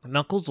do that.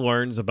 Knuckles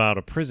learns about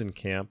a prison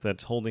camp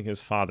that's holding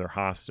his father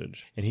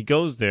hostage, and he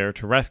goes there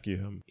to rescue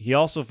him. He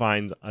also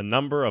finds a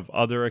number of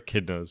other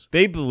echidnas.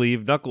 They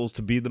believe Knuckles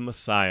to be the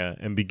Messiah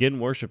and begin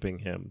worshiping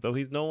him, though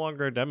he's no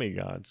longer a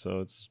demigod, so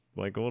it's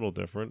like a little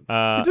different.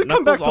 He did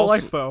come back to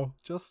life, though,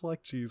 just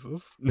like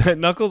Jesus.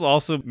 Knuckles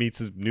also meets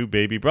his new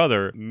baby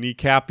brother,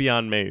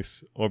 Kneecapion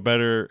Mace, or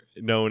better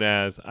known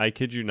as, I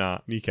kid you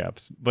not,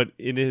 Kneecaps. But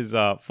in his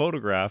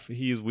photograph,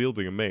 he is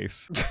wielding a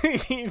mace.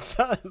 He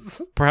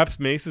does. Perhaps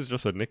Mace is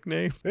just a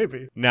nickname?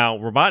 Maybe. Now,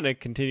 Robotnik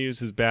continues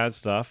his bad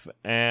stuff,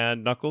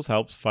 and Knuckles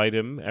helps fight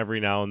him every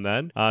now and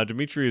then.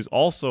 Dimitri is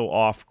also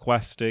off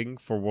questing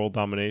for world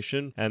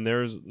domination, and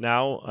there's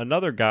now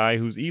another guy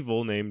who's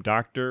evil named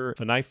Dr.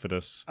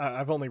 Phanifidus.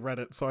 I've only read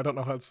it, so I don't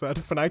know how it's said.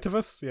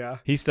 Phanifidus? Yeah.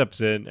 He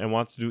steps in and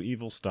wants to do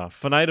evil stuff.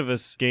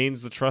 Phanifidus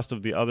gains the trust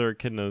of the other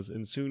echidnas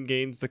and soon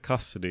gains the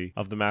custody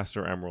of the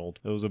Master Emerald.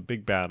 It was a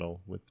big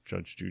battle with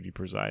Judge Judy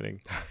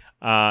presiding.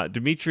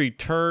 Dimitri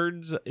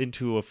turns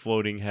into a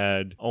floating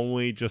head,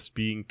 only just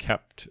being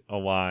kept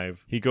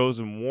alive. He goes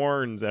and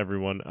warns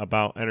everyone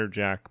about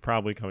Enerjack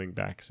probably coming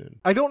back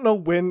soon. I don't know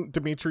when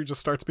Dimitri just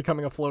starts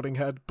becoming a floating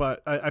head,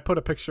 but I put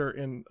a picture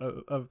in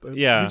of the...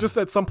 Yeah. He just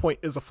at some point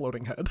is a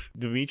floating head.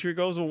 Dimitri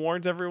goes and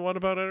warns everyone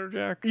about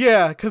Enerjack?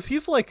 Yeah, because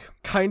he's like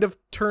kind of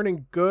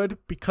turning good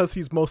because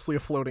he's mostly a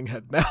floating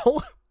head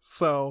now.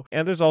 So,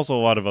 and there's also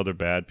a lot of other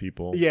bad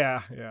people.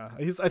 Yeah.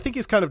 I think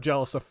he's kind of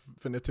jealous of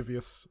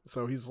Phanifidus,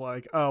 so he's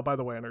like, oh, by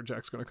the way,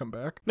 Enerjack's gonna come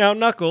back. Now,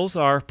 Knuckles,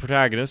 our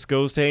protagonist,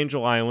 goes to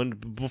Angel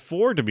Island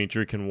before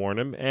Dimitri can warn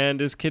him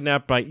and is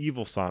kidnapped by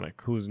Evil Sonic,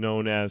 who is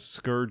known as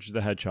Scourge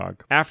the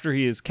Hedgehog. After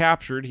he is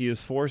captured, he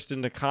is forced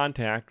into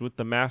contact with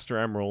the Master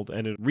Emerald,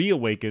 and it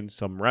reawakens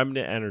some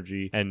remnant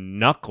energy, and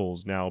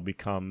Knuckles now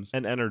becomes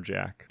an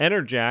Enerjack.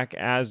 Enerjack,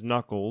 as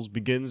Knuckles,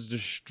 begins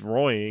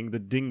destroying the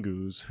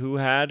Dingoos, who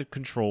had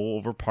control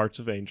over parts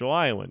of Angel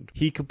Island.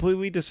 He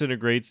completely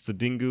disintegrates the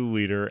Dingo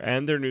leader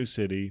and their new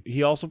city.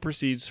 He also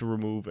proceeds to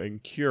remove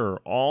and cure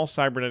all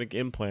cybernetic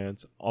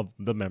implants of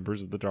the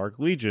members of the Dark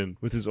Legion,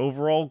 with his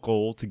overall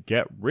goal to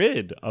get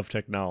rid of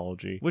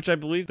technology, which I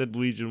believe that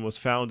Legion was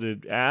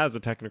founded as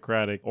a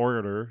technocratic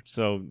order,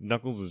 so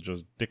Knuckles is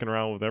just dicking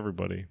around with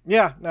everybody.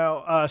 Yeah,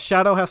 now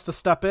Shadow has to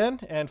step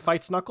in and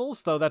fights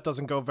Knuckles, though that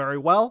doesn't go very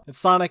well, and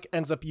Sonic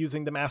ends up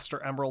using the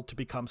Master Emerald to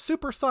become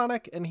Super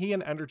Sonic, and he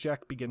and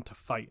Enerjack begin to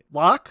fight.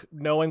 Locke,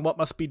 knowing what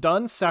must be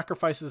done,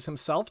 sacrifices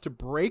himself to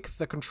break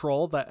the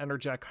control that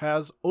Enerjack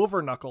has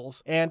over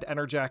Knuckles, and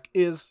Enerjack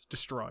is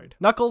destroyed.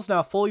 Knuckles,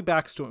 now fully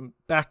back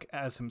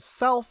as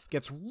himself,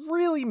 gets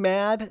really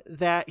mad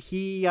that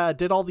he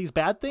did all these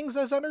bad things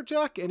as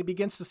Enerjack, and he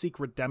begins to seek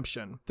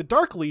redemption. The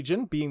Dark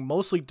Legion, being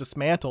mostly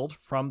dismantled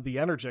from the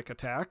Enerjack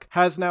attack,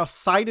 has now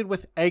sided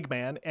with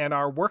Eggman and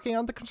are working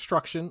on the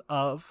construction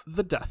of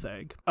the Death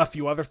Egg. A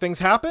few other things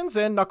happens,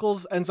 and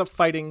Knuckles ends up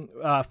fighting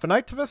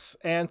Phanifidus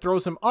and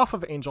throws him off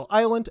of Angel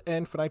Island,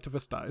 and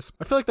Phanifidus dies.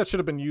 I feel like that should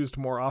have been used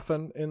more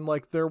often in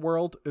like their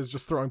world, is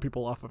just throwing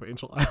people off of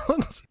Angel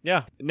Island.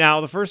 Yeah.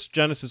 Now, the first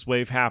Genesis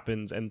wave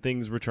happens and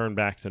things return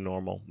back to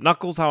normal.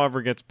 Knuckles,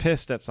 however, gets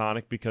pissed at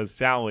Sonic because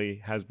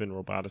Sally has been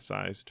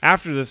roboticized.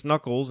 After this,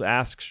 Knuckles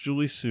asks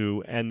Julie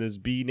Sue and this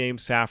bee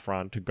named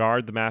Saffron to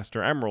guard the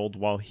Master Emerald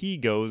while he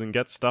goes and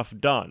gets stuff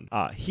done.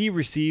 He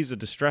receives a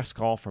distress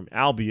call from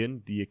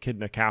Albion, the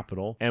Echidna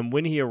capital, and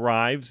when he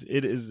arrives,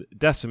 it is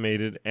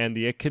decimated and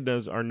the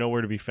Echidnas are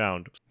nowhere to be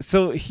found.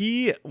 So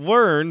he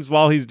learns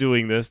while he's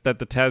doing this that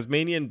the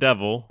Tasmanian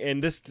Devil,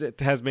 and this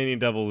Tasmanian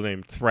Devil is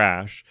named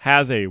Thrash,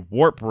 has a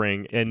warp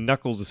ring, and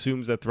Knuckles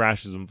assumes that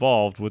Thrash is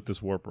involved with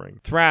this warp ring.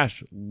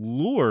 Thrash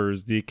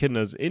lures the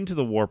Echidnas into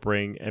the warp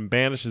ring and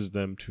banishes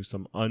them to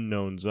some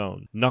unknown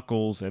zone.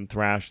 Knuckles and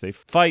Thrash, they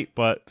fight,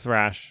 but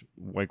Thrash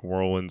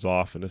whirlwinds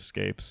off and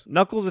escapes.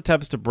 Knuckles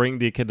attempts to bring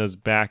the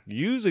Echidnas back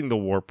using the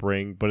warp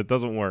ring, but it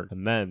doesn't work.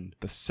 And then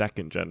the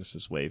second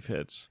Genesis wave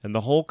hits, and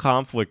the whole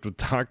conflict with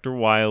Dr.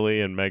 Wily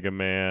and Mega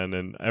Man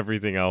and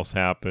everything else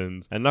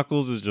happens, and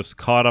Knuckles is just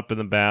caught up in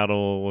the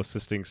battle,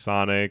 assisting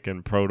Sonic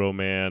and Proto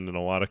Man and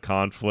a lot of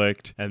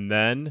conflict. And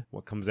then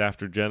what comes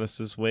after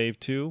Genesis Wave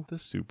 2? The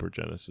Super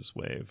Genesis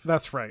Wave.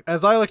 That's right.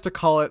 As I like to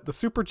call it, the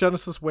Super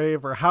Genesis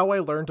Wave, or how I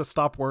learned to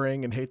stop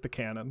worrying and hate the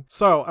canon.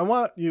 So I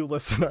want you,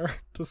 listener,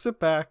 to sit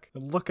back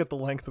and look at the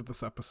length of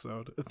this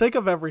episode. Think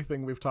of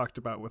everything we've talked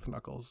about with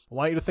Knuckles. I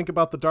want you to think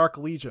about the Dark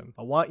Legion.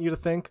 I want you to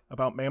think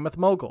about Mammoth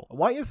Mogul. I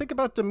want you to think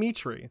about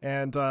Dimitri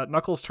and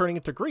Knuckles turning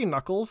into Green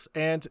Knuckles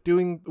and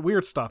doing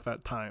weird stuff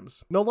at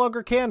times. No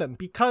longer canon,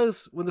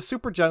 because when the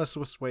Super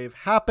Genesis wave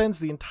happens,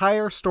 the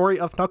entire story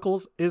of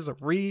Knuckles is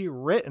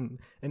rewritten,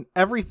 and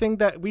everything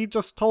that we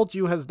just told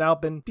you has now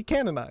been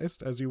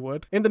decanonized, as you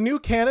would. In the new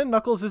canon,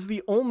 Knuckles is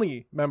the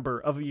only member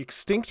of the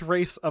extinct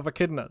race of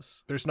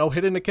echidnas. There's no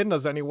hidden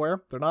echidnas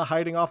anywhere. They're not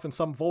hiding off in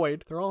some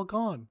void. They're all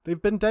gone.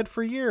 They've been dead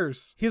for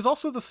years. He is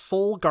also the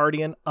sole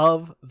guardian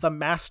of the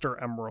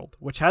Master Emerald,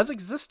 which has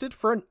existed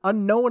for an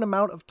unknown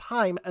amount of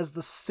time as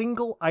the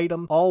single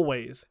item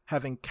always,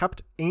 having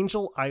kept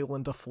Angel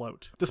Island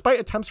afloat. Despite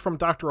attempts from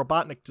Dr.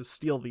 Robotnik to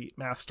steal the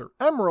Master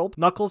Emerald,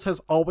 Knuckles has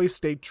always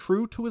stayed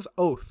true to his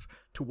oath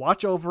to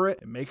watch over it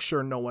and make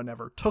sure no one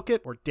ever took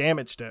it or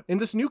damaged it. In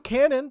this new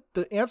canon,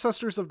 the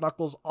ancestors of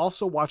Knuckles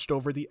also watched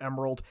over the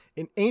Emerald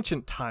in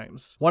ancient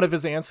times. One of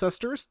his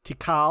ancestors,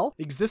 Tikal,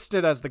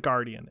 existed as the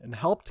Guardian and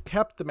helped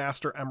keep the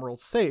Master Emerald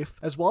safe,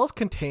 as well as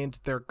contained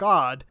their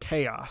god,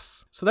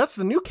 Chaos. So that's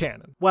the new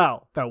canon.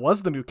 Well, that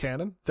was the new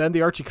canon. Then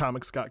the Archie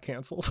comics got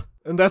canceled.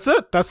 And that's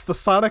it. That's the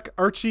Sonic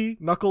Archie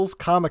Knuckles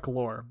comic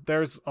lore.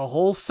 There's a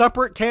whole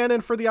separate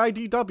canon for the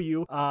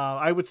IDW.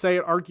 I would say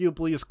it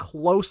arguably is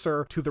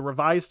closer to the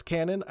revised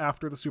canon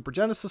after the Super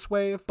Genesis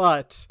wave,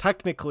 but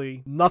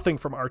technically nothing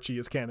from Archie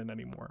is canon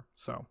anymore.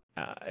 So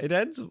it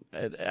ends.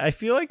 I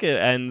feel like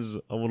it ends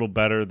a little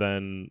better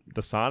than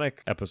the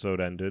Sonic episode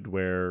ended,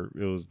 where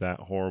it was that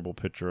horrible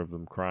picture of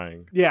them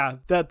crying. Yeah,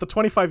 that the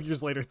 25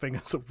 years later thing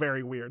is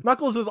very weird.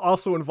 Knuckles is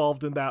also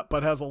involved in that,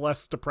 but has a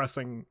less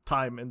depressing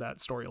time in that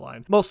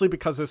storyline. Mostly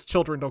because his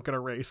children don't get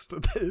erased.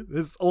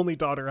 His only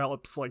daughter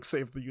helps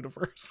save the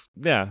universe.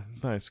 Yeah,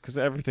 nice, because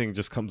everything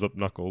just comes up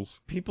Knuckles.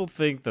 People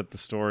think that the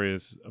story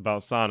is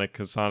about Sonic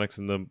because Sonic's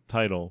in the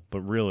title,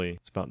 but really,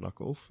 it's about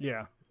Knuckles.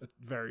 Yeah.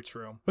 Very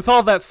true. With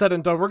all that said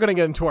and done, we're going to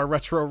get into our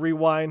retro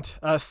rewind.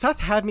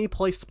 Seth had me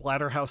play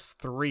Splatterhouse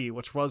 3,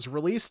 which was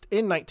released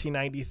in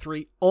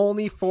 1993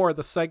 only for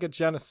the Sega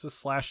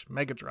Genesis /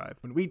 Mega Drive.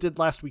 When we did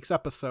last week's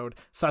episode,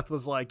 Seth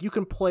was like, you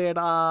can play it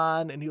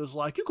on, and he was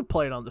like, you can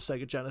play it on the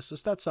Sega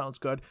Genesis. That sounds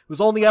good. It was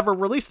only ever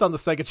released on the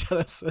Sega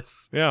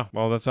Genesis. Yeah,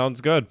 well, that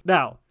sounds good.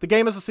 Now, the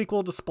game is a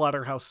sequel to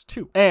Splatterhouse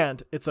 2,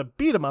 and it's a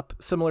beat-em-up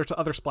similar to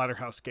other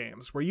Splatterhouse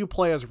games, where you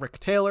play as Rick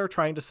Taylor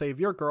trying to save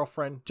your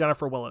girlfriend,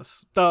 Jennifer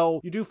Willis.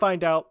 Though you do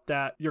find out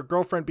that your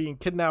girlfriend being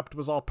kidnapped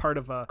was all part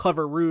of a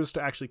clever ruse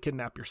to actually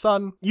kidnap your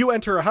son. You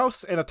enter a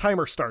house and a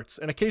timer starts,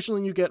 and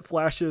occasionally you get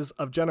flashes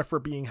of Jennifer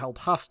being held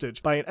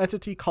hostage by an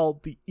entity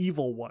called the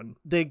Evil One.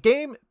 The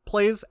game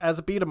plays as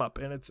a beat 'em up,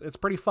 and it's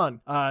pretty fun.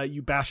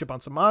 You bash a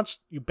bunch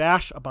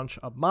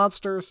of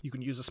monsters. You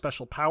can use a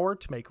special power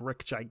to make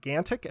Rick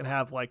gigantic and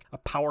have a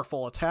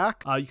powerful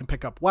attack. You can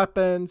pick up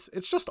weapons.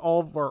 It's just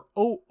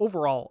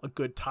overall a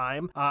good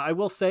time. I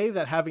will say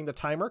that having the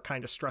timer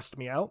kind of stressed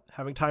me out.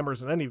 Having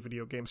timers in any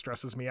video game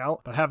stresses me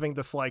out, but having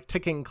this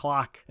ticking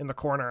clock in the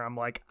corner, I'm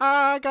like,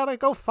 I gotta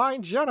go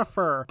find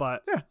Jennifer.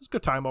 But yeah, it's a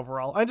good time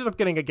overall. I ended up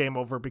getting a game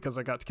over because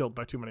I got killed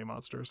by too many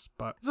monsters,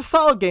 but it's a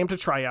solid game to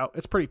try out.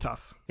 It's pretty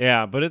tough.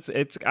 Yeah, but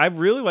it's I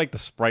really like the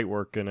sprite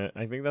work in it.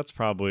 I think that's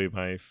probably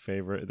my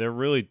favorite. They're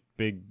really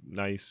big,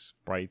 nice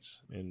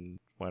sprites in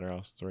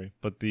Splatterhouse 3,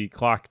 but the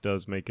clock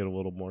does make it a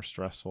little more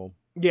stressful.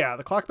 Yeah,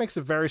 the clock makes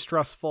it very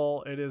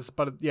stressful. It is,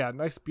 but yeah,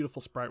 nice, beautiful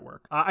sprite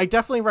work. I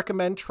definitely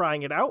recommend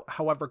trying it out.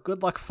 However,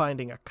 good luck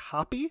finding a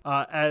copy,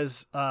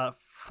 as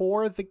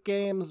for the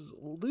game's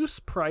loose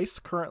price,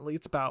 currently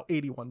it's about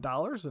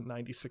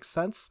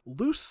 $81.96.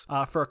 Loose.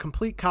 For a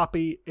complete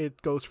copy,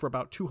 it goes for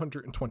about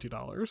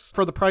 $220.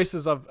 For the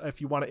prices of if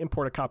you want to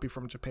import a copy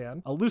from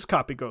Japan, a loose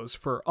copy goes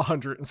for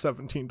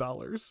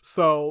 $117.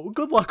 So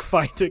good luck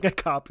finding a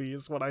copy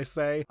is what I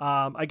say.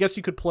 I guess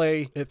you could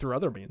play it through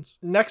other means.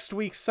 Next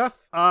week, Seth,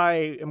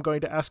 I am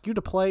going to ask you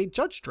to play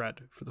Judge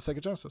Dredd for the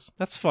Sega Genesis.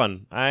 That's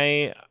fun.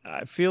 I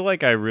feel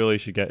like I really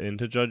should get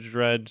into Judge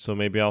Dredd, so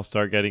maybe I'll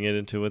start getting it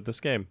into with this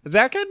game.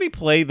 Zach had me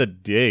play The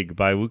Dig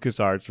by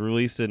LucasArts,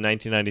 released in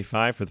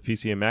 1995 for the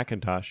PC and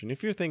Macintosh, and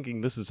if you're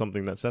thinking this is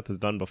something that Seth has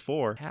done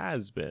before,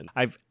 has been.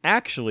 I've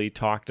actually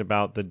talked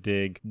about The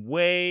Dig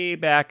way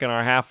back in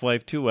our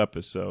Half-Life 2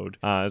 episode.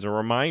 As a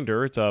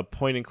reminder, it's a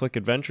point-and-click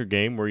adventure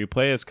game where you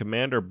play as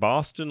Commander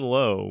Boston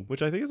Lowe,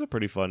 which I think is a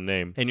pretty fun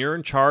name, and you're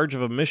in charge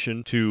of a mission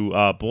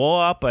to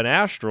blow up an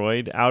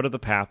asteroid out of the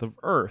path of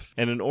Earth.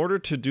 And in order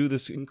to do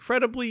this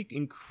incredibly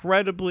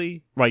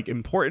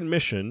important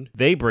mission,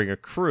 they bring a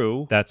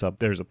crew.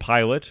 There's a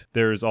pilot.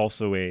 There's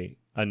also a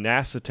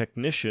NASA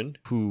technician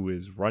who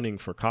is running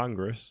for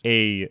Congress,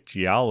 a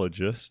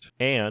geologist,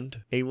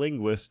 and a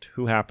linguist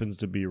who happens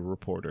to be a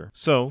reporter.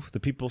 So the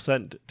people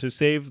sent to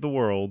save the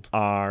world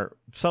are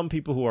some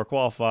people who are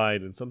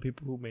qualified and some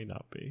people who may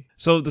not be.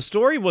 So the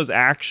story was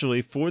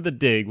actually, for The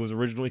Dig, was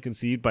originally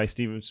conceived by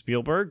Steven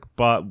Spielberg,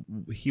 but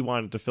he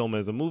wanted to film it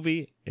as a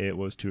movie. It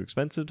was too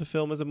expensive to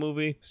film as a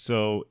movie,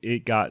 so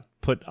it got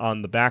put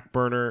on the back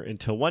burner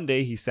until one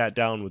day he sat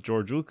down with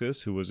George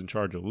Lucas, who was in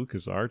charge of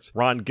LucasArts,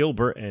 Ron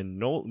Gilbert, and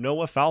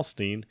Noah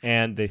Falstein,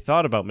 and they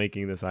thought about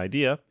making this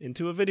idea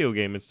into a video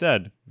game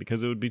instead,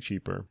 because it would be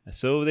cheaper.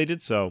 So they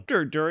did so.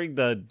 During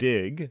The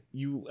Dig,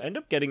 you end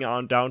up getting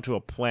on down to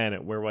a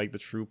planet where like the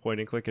true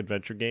point-and-click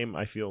adventure game,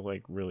 I feel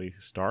like, really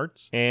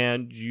starts,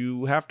 and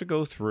you have to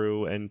go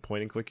through and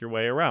point-and-click your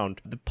way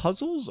around. The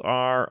puzzles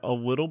are a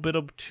little bit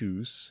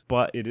obtuse,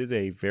 but it is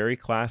a very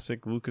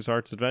classic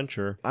LucasArts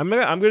adventure. I'm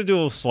gonna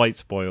do a slight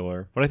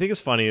spoiler. What I think is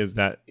funny is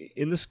that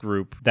in this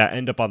group that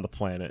end up on the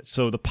planet,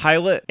 so the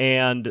pilot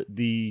and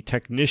the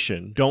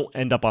technician don't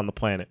end up on the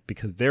planet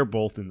because they're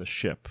both in the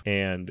ship,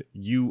 and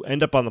you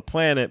end up on the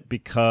planet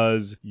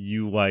because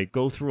you like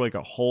go through like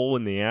a hole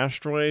in the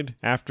asteroid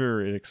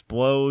after it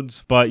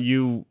explodes, but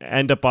you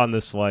end up on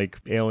this like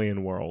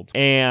alien world,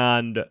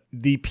 and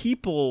the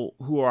people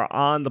who are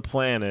on the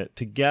planet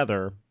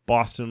together,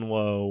 Boston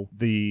Lowe,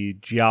 the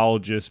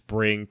geologist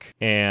Brink,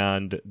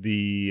 and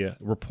the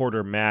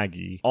reporter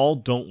Maggie, all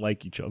don't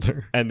like each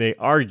other. And they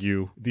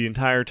argue the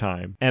entire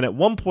time. And at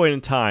one point in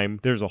time,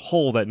 there's a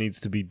hole that needs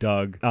to be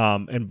dug.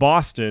 And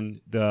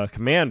Boston, the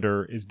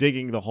commander, is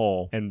digging the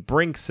hole. And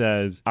Brink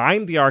says,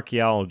 I'm the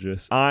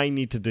archaeologist. I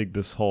need to dig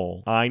this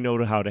hole. I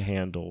know how to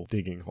handle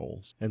digging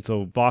holes. And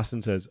so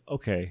Boston says,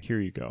 okay, here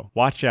you go.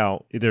 Watch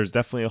out. There's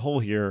definitely a hole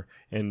here.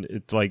 And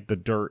it's like the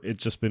dirt,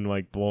 it's just been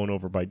like blown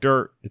over by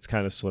dirt. It's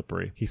kind of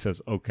slippery. He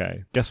says,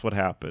 okay. Guess what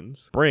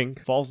happens?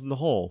 Brink falls in the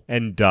hole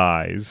and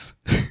dies.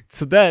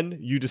 So then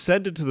you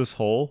descend into this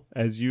hole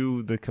as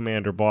you, the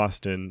commander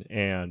Boston,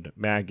 and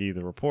Maggie,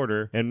 the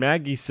reporter. And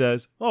Maggie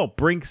says, oh,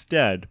 Brink's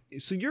dead.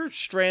 So you're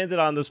stranded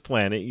on this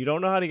planet. You don't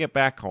know how to get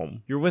back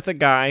home. You're with a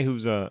guy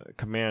who's a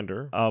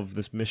commander of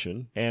this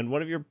mission, and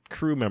one of your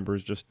crew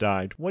members just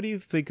died. What do you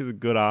think is a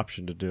good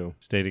option to do?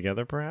 Stay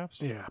together,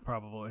 perhaps? Yeah,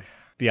 probably.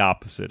 The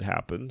opposite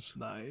happens.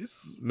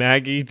 Nice.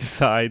 Maggie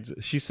decides,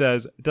 she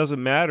says, it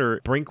doesn't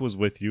matter, Brink was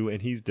with you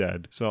and he's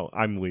dead, so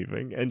I'm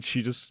leaving. And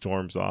she just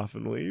storms off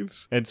and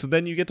leaves. And so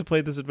then you get to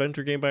play this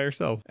adventure game by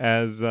yourself,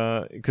 as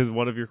because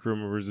one of your crew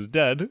members is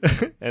dead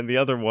and the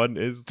other one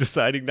is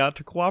deciding not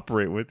to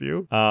cooperate with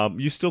you.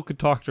 You still could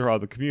talk to her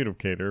on the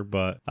communicator,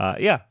 but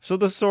yeah. So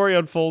the story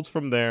unfolds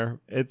from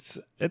there. It's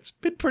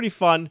been pretty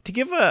fun. To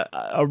give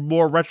a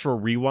more retro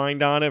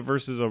rewind on it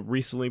versus a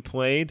recently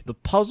played, the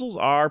puzzles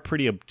are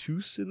pretty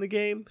obtuse in the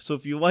game. So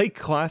if you like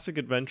classic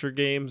adventure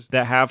games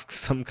that have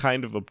some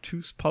kind of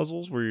obtuse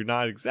puzzles where you're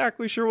not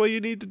exactly sure what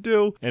you need to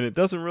do and it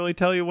doesn't really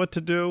tell you what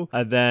to do,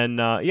 then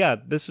yeah,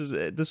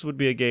 this would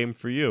be a game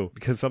for you,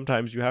 because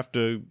sometimes you have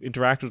to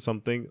interact with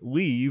something,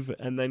 leave,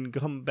 and then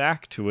come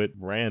back to it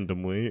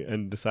randomly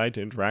and decide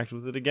to interact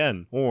with it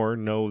again, or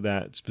know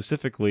that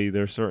specifically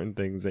there are certain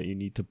things that you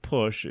need to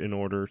push in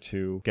order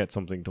to get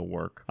something to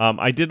work.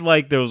 I did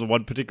like there was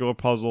one particular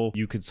puzzle.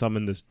 You could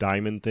summon this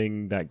diamond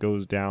thing that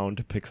goes down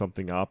to pick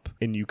something up,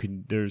 and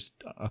there's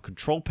a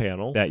control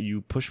panel that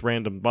you push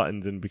random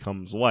buttons and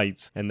becomes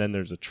lights, and then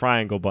there's a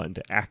triangle button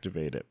to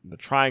activate it. The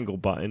triangle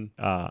button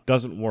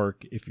doesn't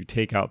work if you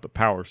take out the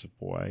power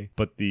supply,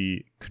 but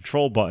the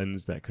control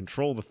buttons that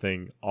control the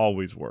thing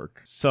always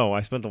work. So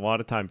I spent a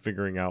lot of time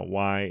figuring out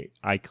why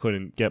I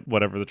couldn't get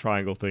whatever the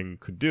triangle thing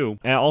could do,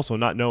 and also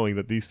not knowing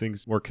that these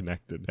things were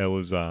connected. It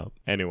was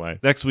anyway.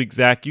 Next week,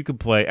 Zach, you can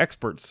play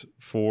Experts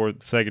for the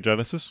Sega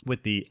Genesis,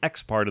 with the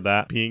X part of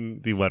that being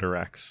the letter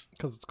X.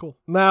 Because it's cool.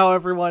 Now,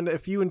 everyone,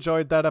 if you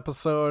enjoyed that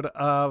episode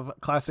of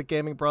Classic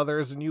Gaming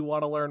Brothers and you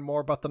want to learn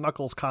more about the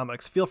Knuckles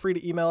comics, feel free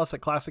to email us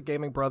at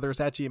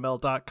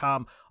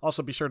classicgamingbrothers@gmail.com.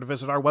 Also, be sure to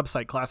visit our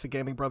website,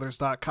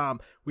 classicgamingbrothers.com.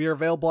 We are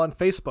available on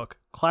Facebook,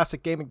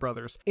 Classic Gaming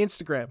Brothers,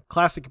 Instagram,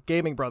 Classic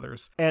Gaming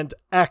Brothers, and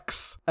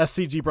X,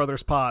 SCG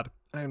Brothers Pod.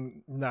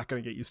 I'm not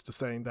going to get used to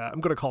saying that.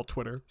 I'm going to call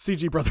Twitter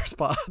CG Brothers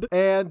Pod.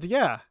 And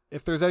yeah,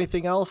 if there's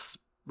anything else,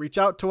 reach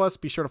out to us.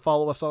 Be sure to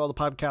follow us on all the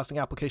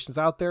podcasting applications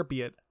out there,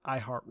 be it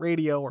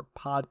iHeartRadio or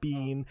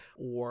Podbean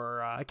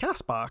or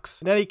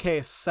CastBox. In any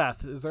case,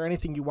 Seth, is there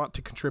anything you want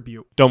to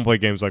contribute? Don't play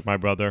games like my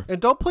brother. And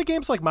don't play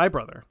games like my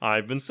brother.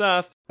 I've been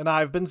Seth. And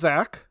I've been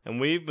Zach. And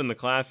we've been the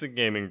Classic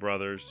Gaming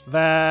Brothers.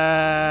 That's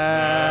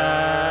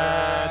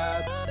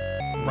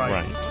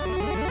right.